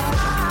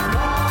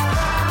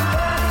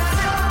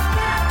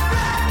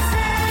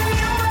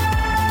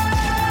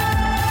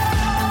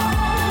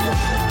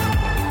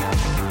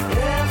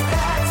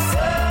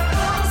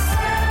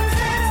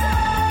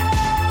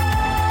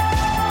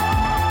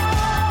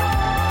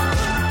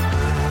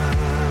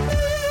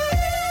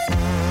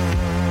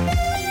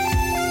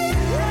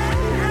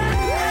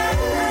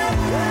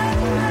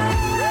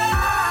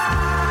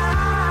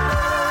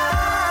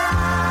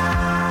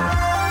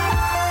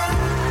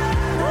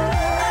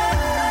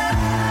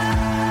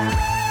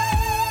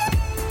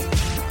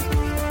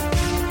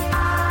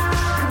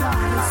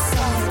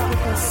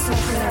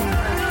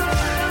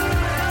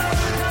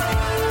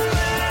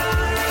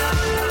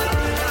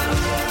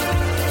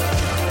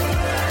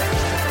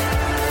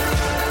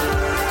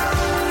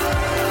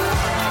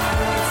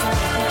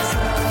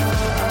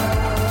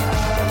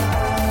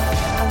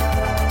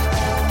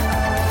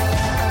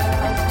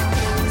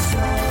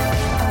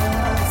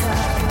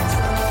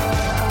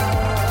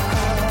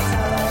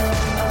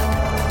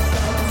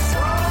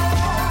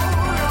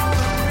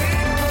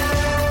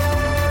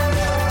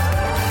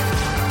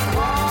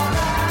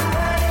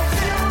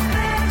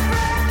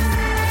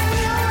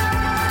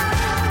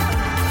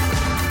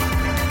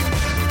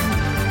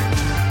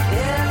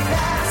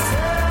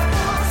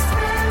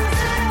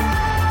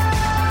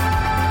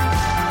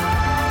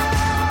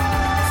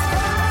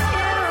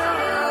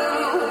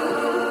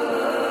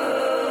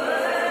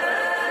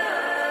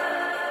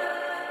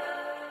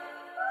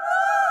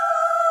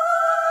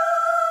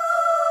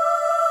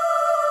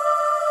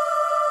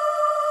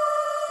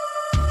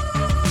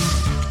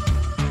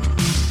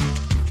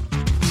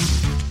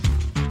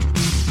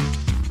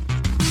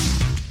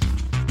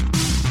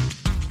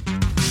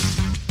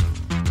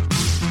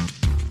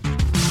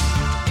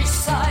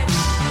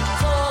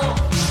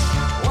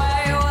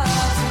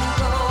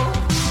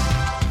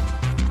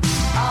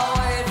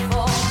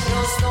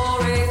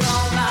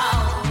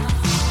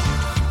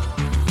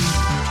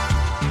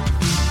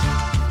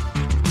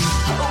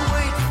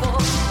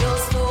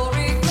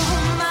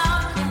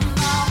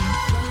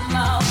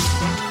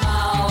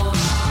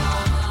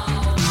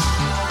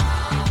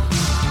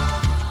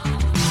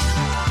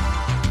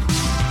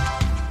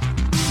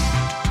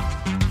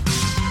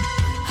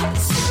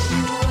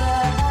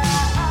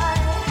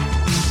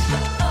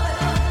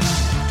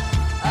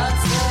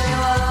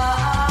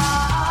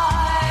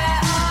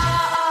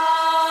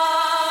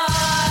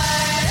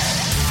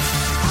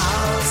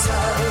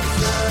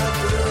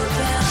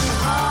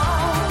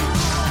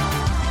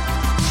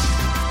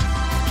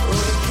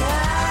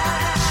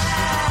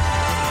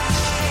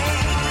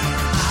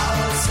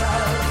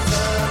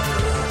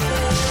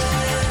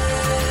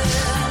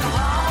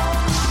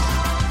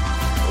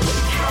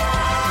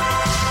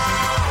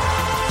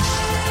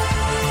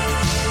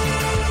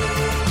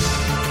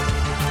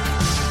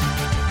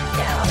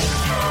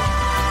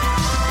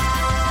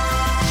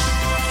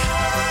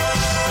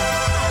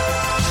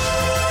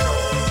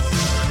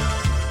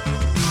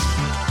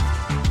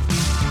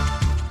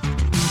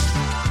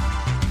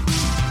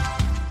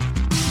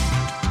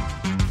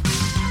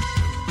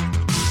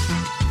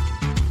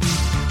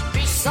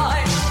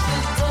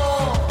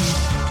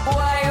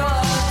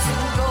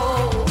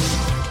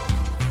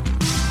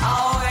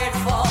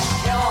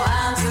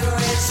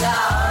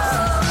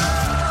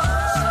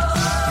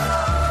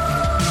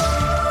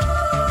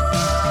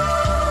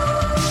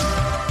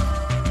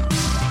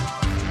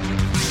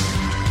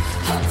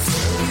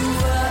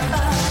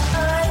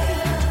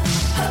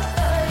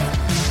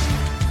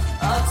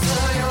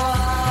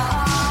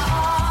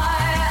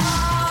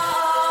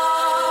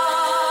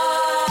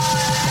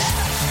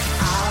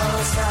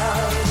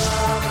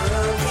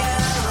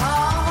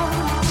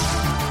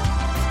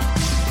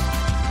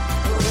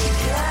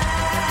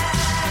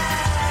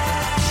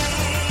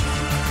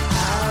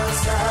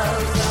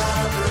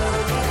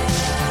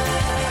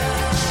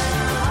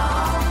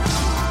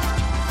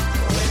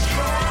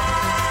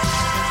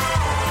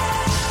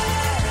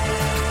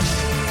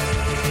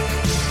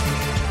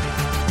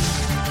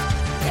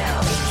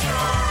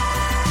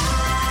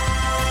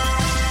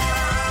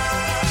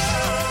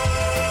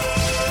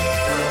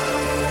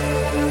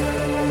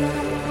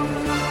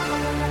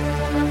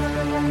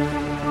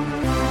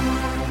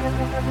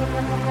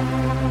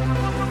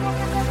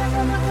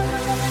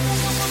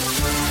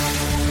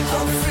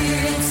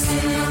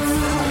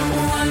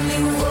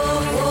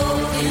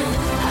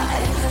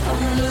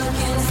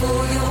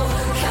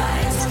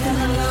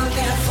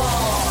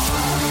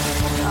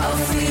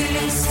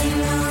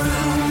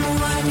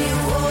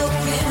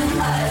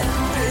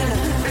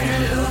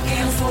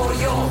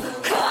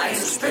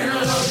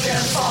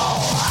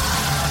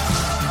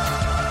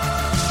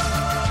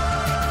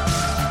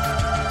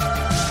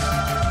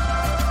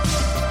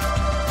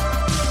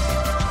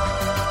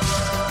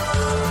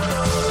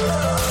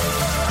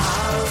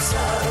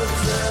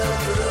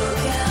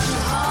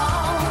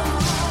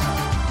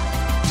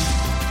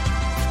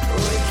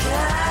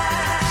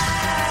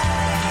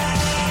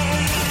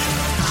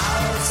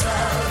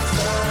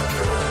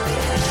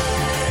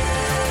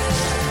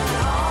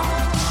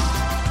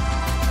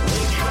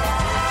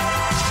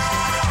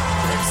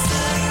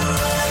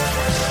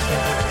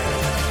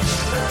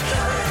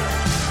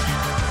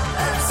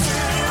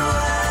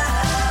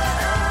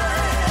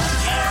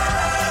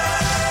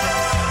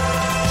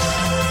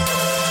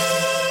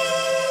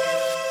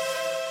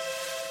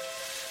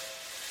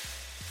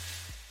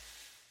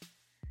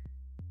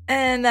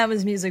And that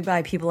was music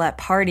by People at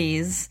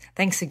Parties.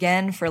 Thanks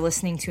again for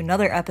listening to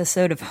another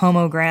episode of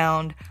Homo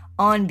Ground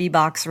on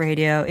Bebox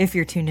Radio. If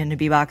you're tuned into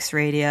Bebox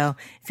Radio,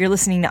 if you're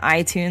listening to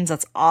iTunes,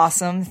 that's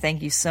awesome.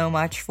 Thank you so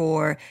much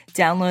for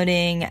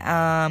downloading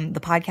the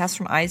podcast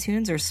from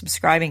iTunes or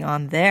subscribing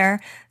on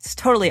there. It's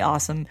totally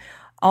awesome.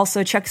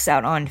 Also, check us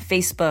out on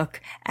Facebook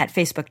at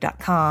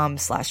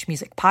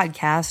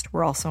facebook.com/musicpodcast.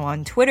 We're also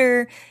on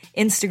Twitter,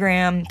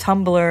 Instagram,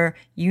 Tumblr,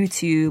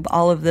 YouTube,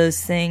 all of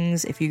those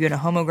things. If you go to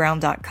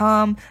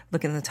homoground.com,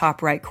 look in the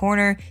top right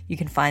corner, you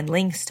can find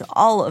links to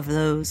all of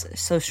those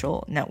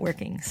social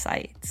networking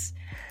sites.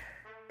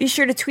 Be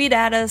sure to tweet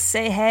at us,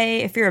 say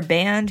hey. If you're a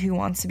band who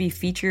wants to be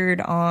featured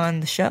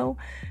on the show,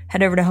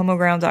 head over to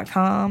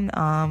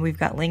homoground.com. We've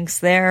got links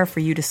there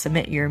for you to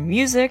submit your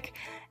music.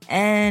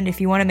 And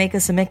if you want to make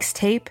us a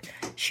mixtape,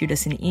 shoot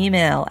us an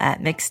email at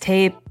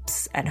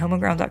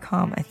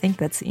mixtapes@homoground.com. I think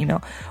that's the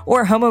email.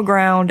 Or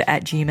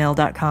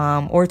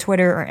homoground@gmail.com or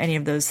Twitter or any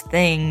of those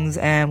things.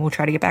 And we'll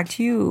try to get back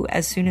to you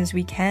as soon as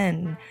we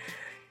can.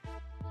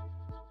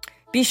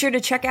 Be sure to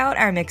check out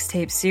our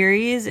mixtape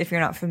series. If you're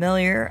not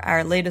familiar,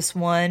 our latest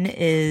one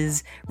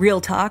is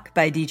Real Talk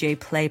by DJ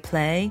Play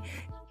Play.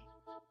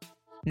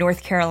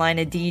 North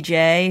Carolina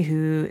DJ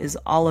who is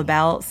all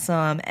about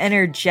some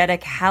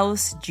energetic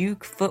house,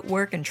 juke,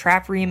 footwork, and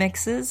trap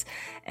remixes,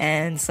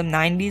 and some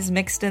 90s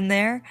mixed in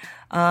there.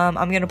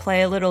 I'm going to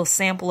play a little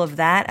sample of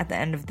that at the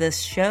end of this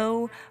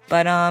show.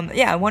 But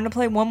I want to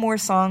play one more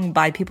song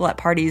by People at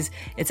Parties.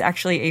 It's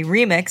actually a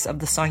remix of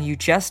the song you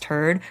just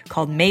heard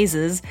called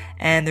Mazes,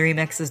 and the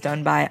remix is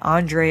done by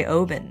Andre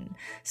Oben.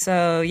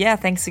 So yeah,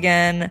 thanks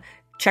again.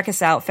 Check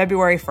us out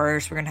February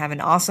 1st. We're going to have an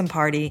awesome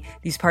party.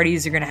 These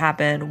parties are going to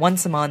happen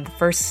once a month,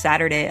 first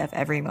Saturday of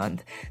every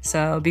month.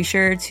 So be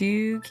sure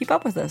to keep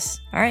up with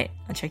us. All right,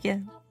 I'll check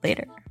you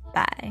later.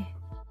 Bye.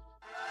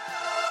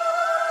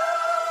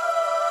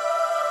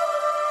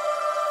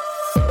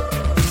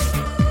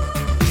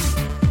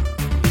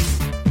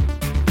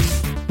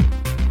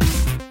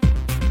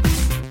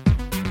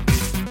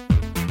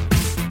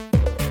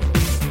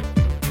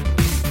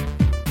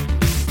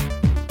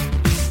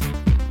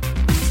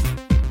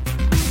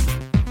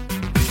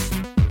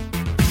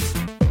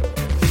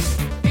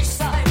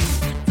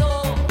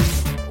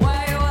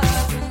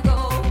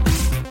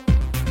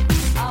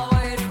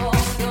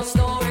 Your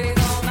story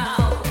come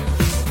out.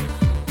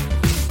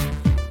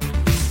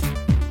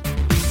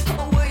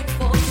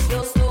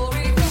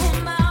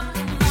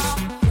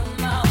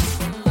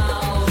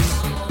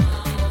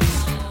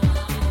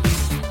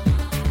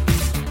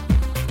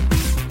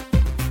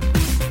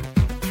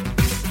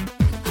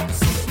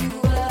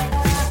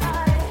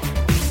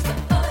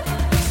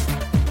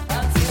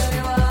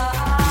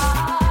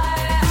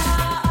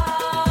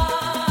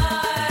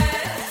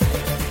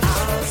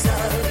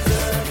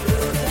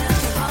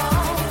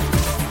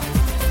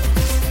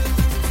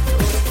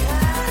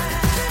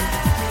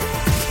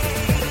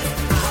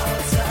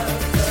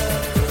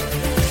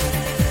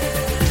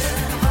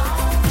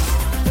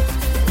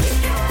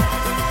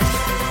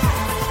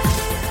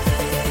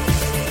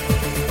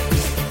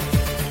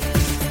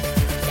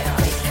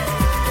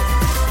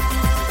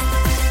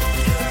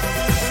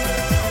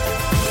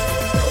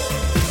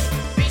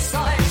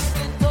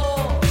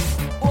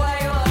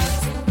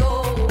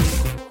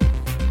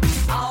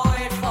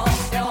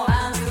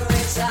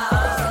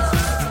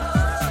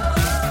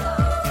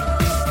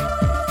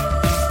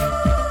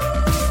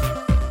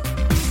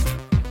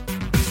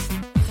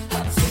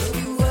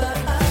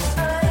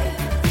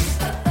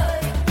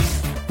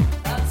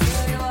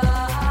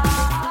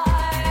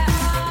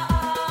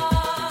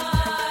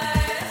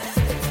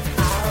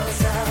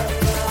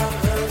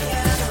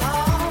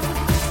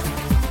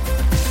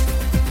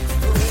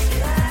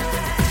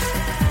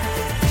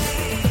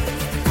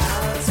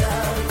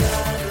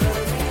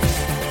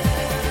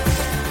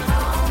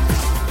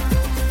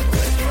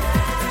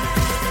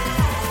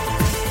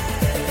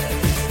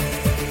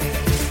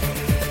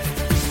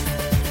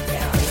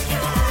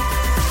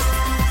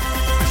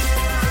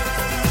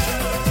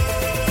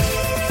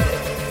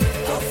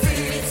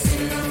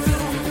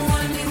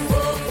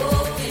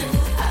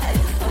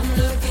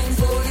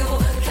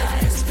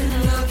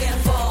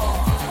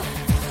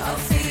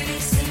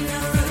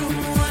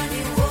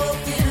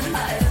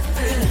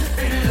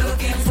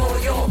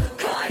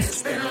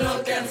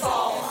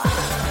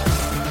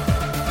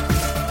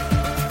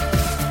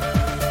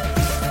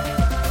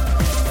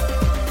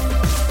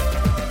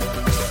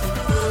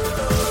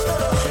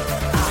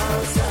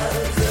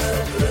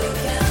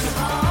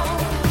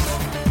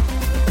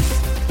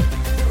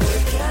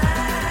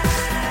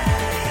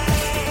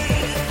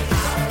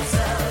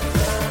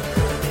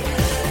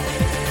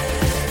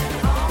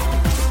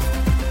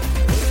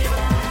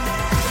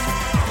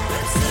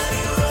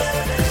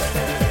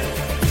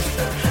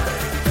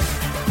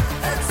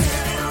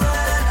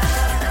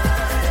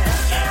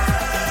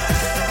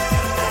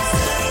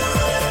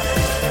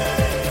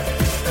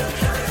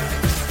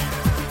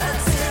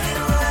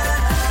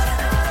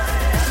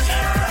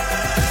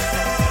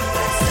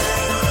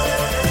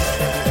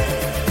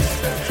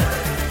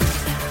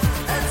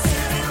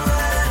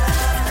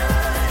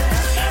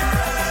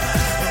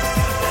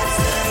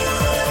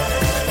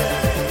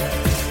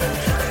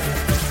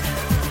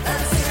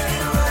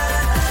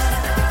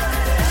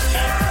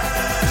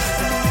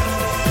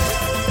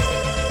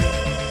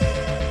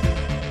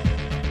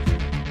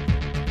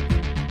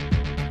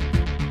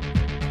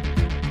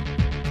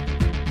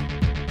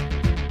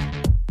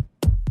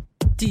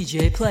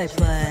 DJ Play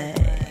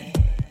Play.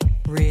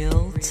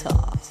 Real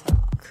talk.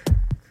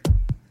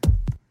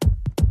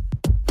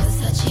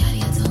 Versace,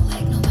 honey, I don't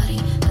like nobody.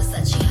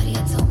 Versace, honey,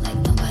 I don't like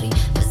nobody.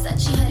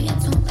 Versace, honey, I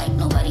don't like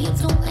nobody. I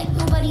don't like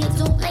nobody. I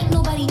don't like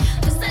nobody.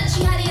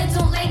 Versace, honey, I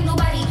don't like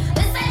nobody.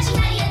 Versace,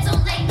 honey, I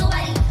don't like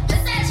nobody.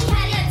 Versace,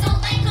 honey, I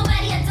don't like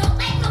nobody. I don't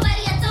like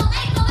nobody. I don't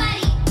like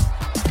nobody.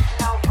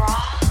 No bra,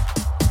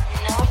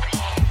 no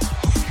pants.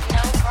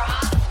 No bra,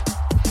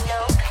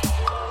 no pants.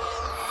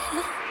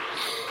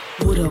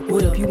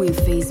 What up, you ain't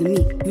phasing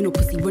me. You know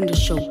pussy run the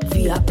show,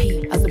 VIP.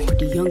 As a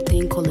pretty young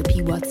thing, call it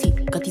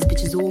PYT. Got these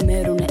bitches all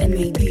mad on the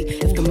MAD.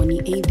 If the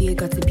money ain't there,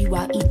 got to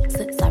BYE.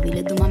 Sorry,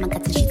 little mama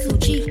got to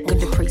G2G. Got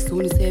the price on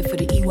his head for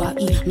the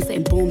EYE. I'm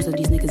setting bombs on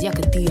these niggas, y'all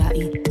could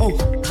DIE.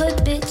 Hood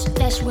bitch,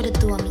 that's what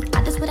adore me.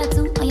 I just what I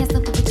do, oh yeah,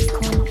 some bitches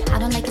call me. I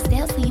don't like your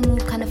style, so you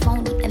move kinda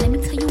phony. And let me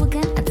tell you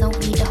again, I don't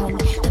need a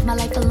homie. Live my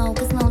life alone,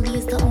 cause lonely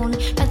is the only.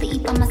 Rather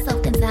eat by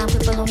myself than dine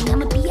with baloney.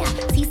 I'm a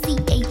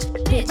B-I-T-C-H,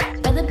 bitch.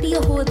 Rather be a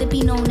whore than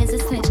be known as a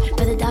snitch.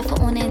 Rather die for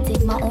honor and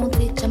dig my own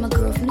ditch. I'm a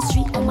girl from the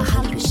street on my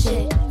Hollywood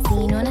shit.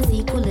 Seen on a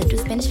sequel, little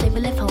Spanish flavor,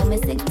 left home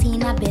at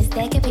 16. I been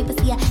stacking papers,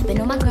 yeah.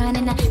 Been on my grind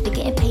and I been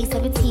getting paid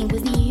 17.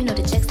 Was the year, you know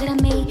the checks that I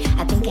made.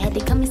 I think I had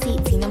to come to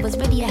 18. I was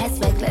ready, I had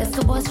swag, like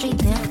Escobar straight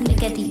down from the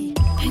Getty.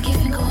 Pinky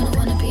finger when I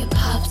wanna be a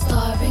pop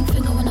star. Ring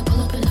finger when I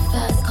pull up in a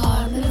fast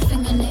car. Middle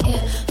finger in the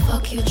air,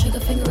 fuck you. Trigger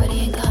finger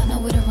ready, ain't got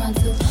nowhere to run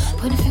to.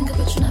 Point a finger,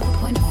 but you never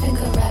point a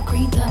finger. Rap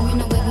green thumb, you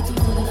know where we do it.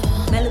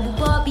 Malibu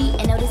Barbie,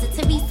 and notice a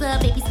Teresa.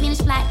 Baby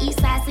Spanish fly, east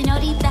side,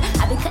 senorita.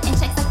 I been cutting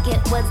checks, I get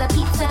what's a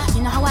pizza.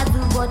 You know how I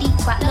do, body,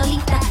 quite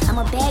Lolita. I'm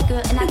a bad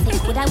girl, and I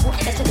take what I want.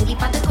 That's your baby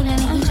father calling,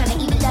 and he tryna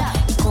eat it up.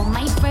 He call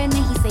my friend,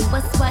 and he say,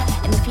 what's what?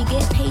 And if you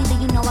get paid,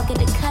 then you know I get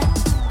a cut.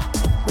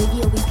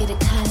 Baby, always get a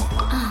cut.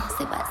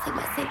 Say what, say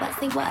what, say what,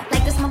 say what?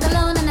 Like to smoke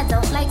alone, and I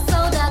don't like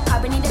soda.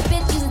 Carbonated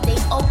bitch, use a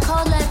day old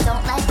cola.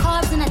 Don't like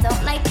carbs, and I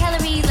don't like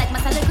calories. Like my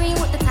salad green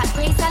with the top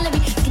grade salary.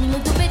 Skinny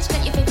little bitch,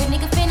 got your favorite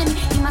nigga fan of me.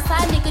 You my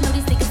side nigga, know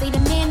these niggas ain't a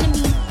man to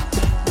me.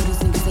 Know these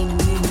niggas ain't a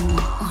man to me.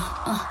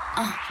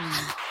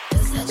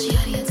 Versace,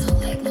 honey, I don't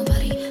like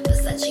nobody.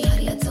 Versace,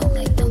 honey, I don't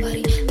like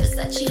nobody.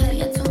 Versace,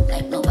 honey, I don't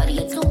like nobody.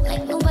 I don't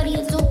like nobody.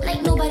 I don't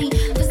like nobody.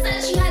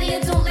 Versace, honey, I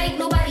don't like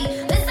nobody.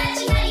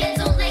 Versace, honey, I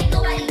don't like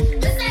nobody.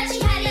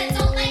 Versace, honey, I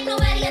don't like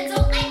nobody. I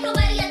don't like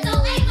nobody. I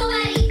don't like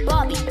nobody.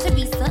 Barbie,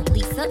 Teresa,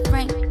 Lisa,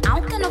 Frank. I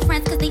don't got no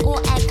friends cause they all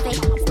act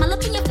fake. Smile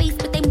up in your face,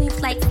 but they move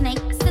like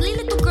snakes. Silly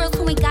little girls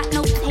who ain't got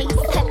no taste.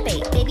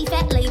 Pepe, baby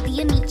fat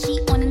lady, Anichi.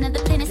 On another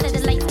planet, said the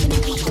lights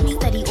couldn't reach me.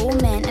 Study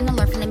old man and I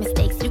learn from their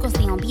mistakes. You gon'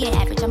 stay on being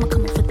average, I'ma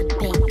come up with the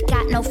bank.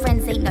 Got no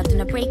friends, ain't nothing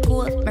to break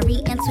off.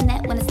 Marie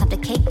Antoinette when it's time to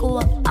cake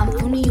off. I'm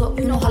from New York,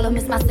 you know Harlem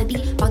is my city.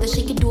 About to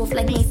shake it off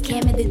like Lace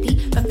Cam and the D.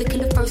 Rep the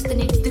killer first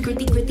and it's the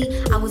gritty gritty.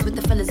 I was with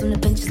the fellas on the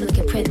benches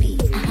looking pretty.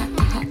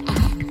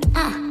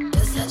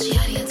 Versace,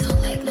 honey, I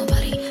don't like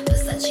nobody.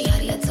 Versace,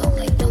 honey, I don't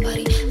like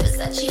nobody.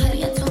 Versace,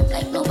 honey, I don't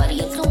like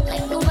nobody. I don't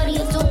like nobody.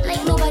 I don't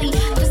like nobody.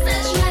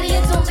 Versace, honey,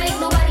 I don't like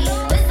nobody.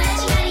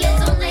 Versace, honey, I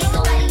don't like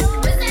nobody.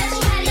 Versace,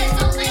 honey, I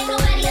don't like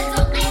nobody. I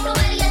don't like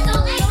nobody. I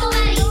don't like nobody.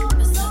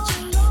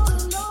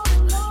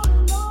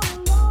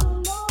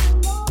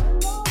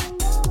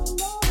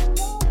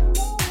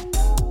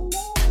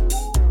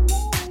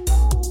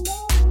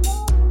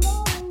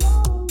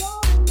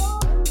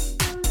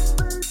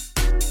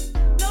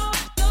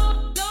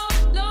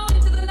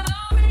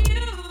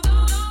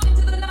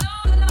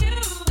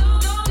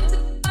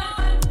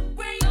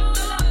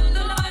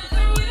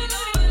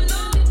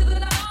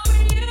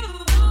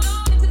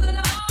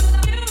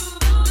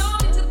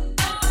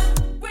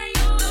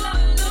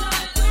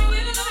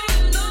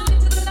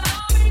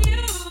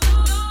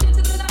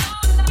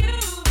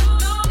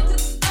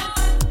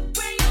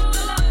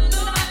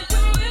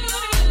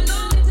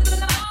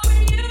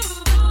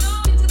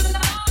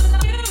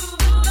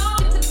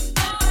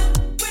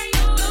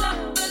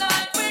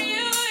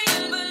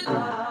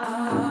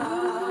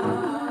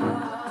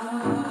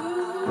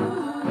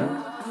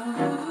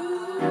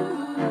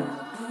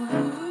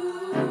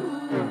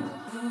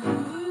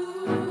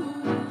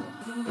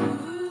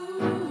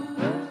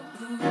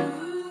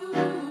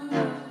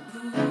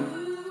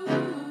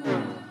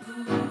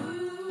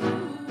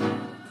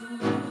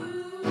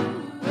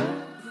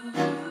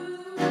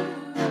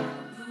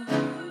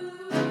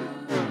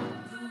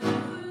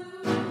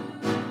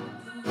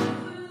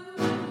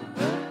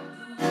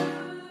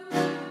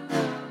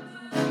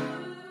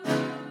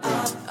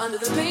 Under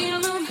the pale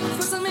moon,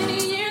 for so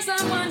many years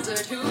I wondered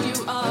who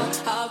you are.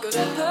 How could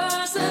a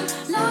person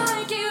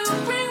like you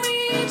bring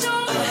me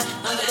joy?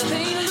 Under the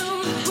pale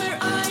moon, where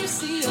I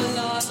see a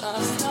lot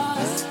of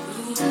stars.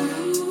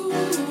 Ooh,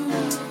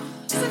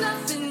 is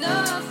enough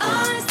enough?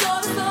 I saw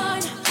the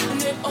sign,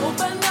 and it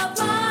opened up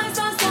my eyes.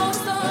 I saw the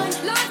sign.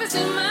 Life is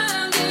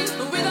demanding,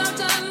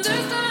 without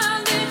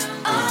understanding.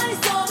 I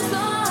saw the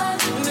sign,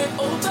 and it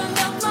opened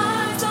up my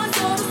eyes. I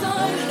saw the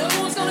sign. No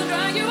one's gonna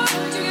drag you up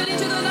to get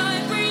into the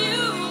light where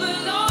you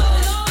belong.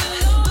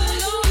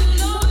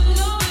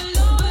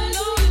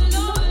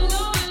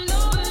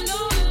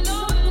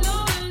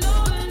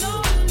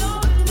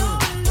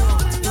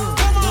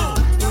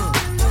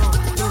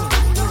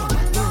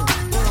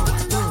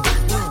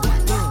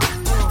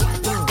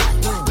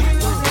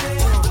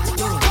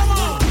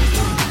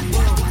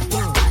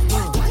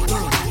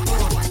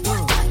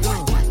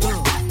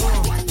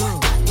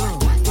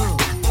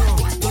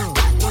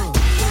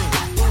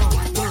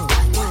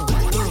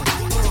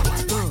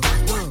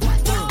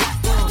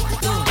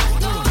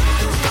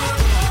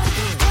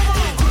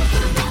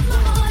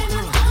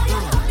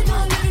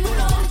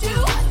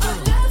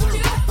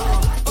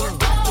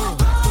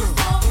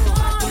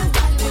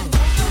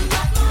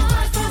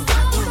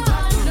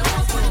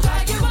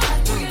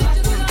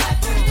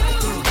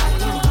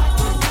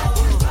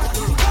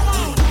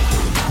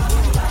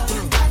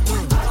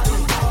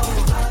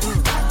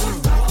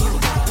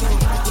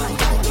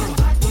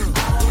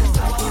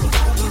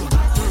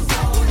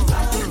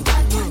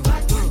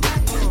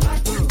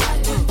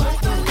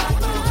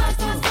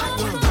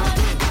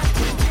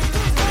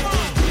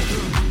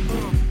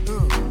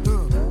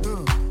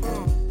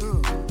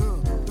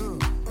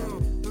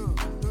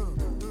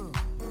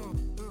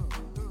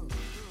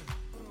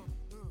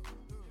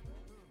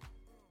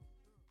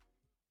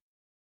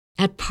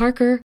 At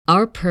Parker,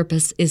 our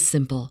purpose is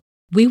simple.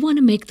 We want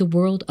to make the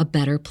world a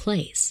better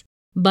place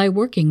by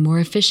working more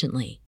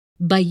efficiently,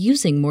 by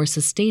using more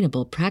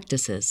sustainable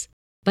practices,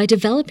 by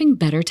developing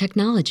better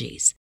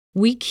technologies.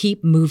 We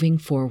keep moving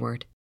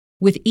forward.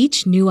 With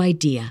each new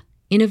idea,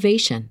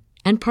 innovation,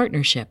 and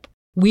partnership,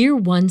 we're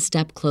one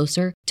step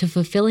closer to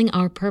fulfilling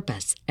our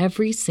purpose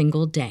every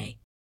single day.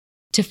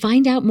 To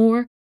find out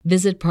more,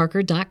 visit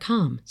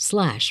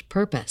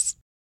parker.com/purpose.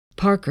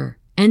 Parker,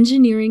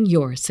 engineering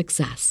your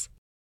success.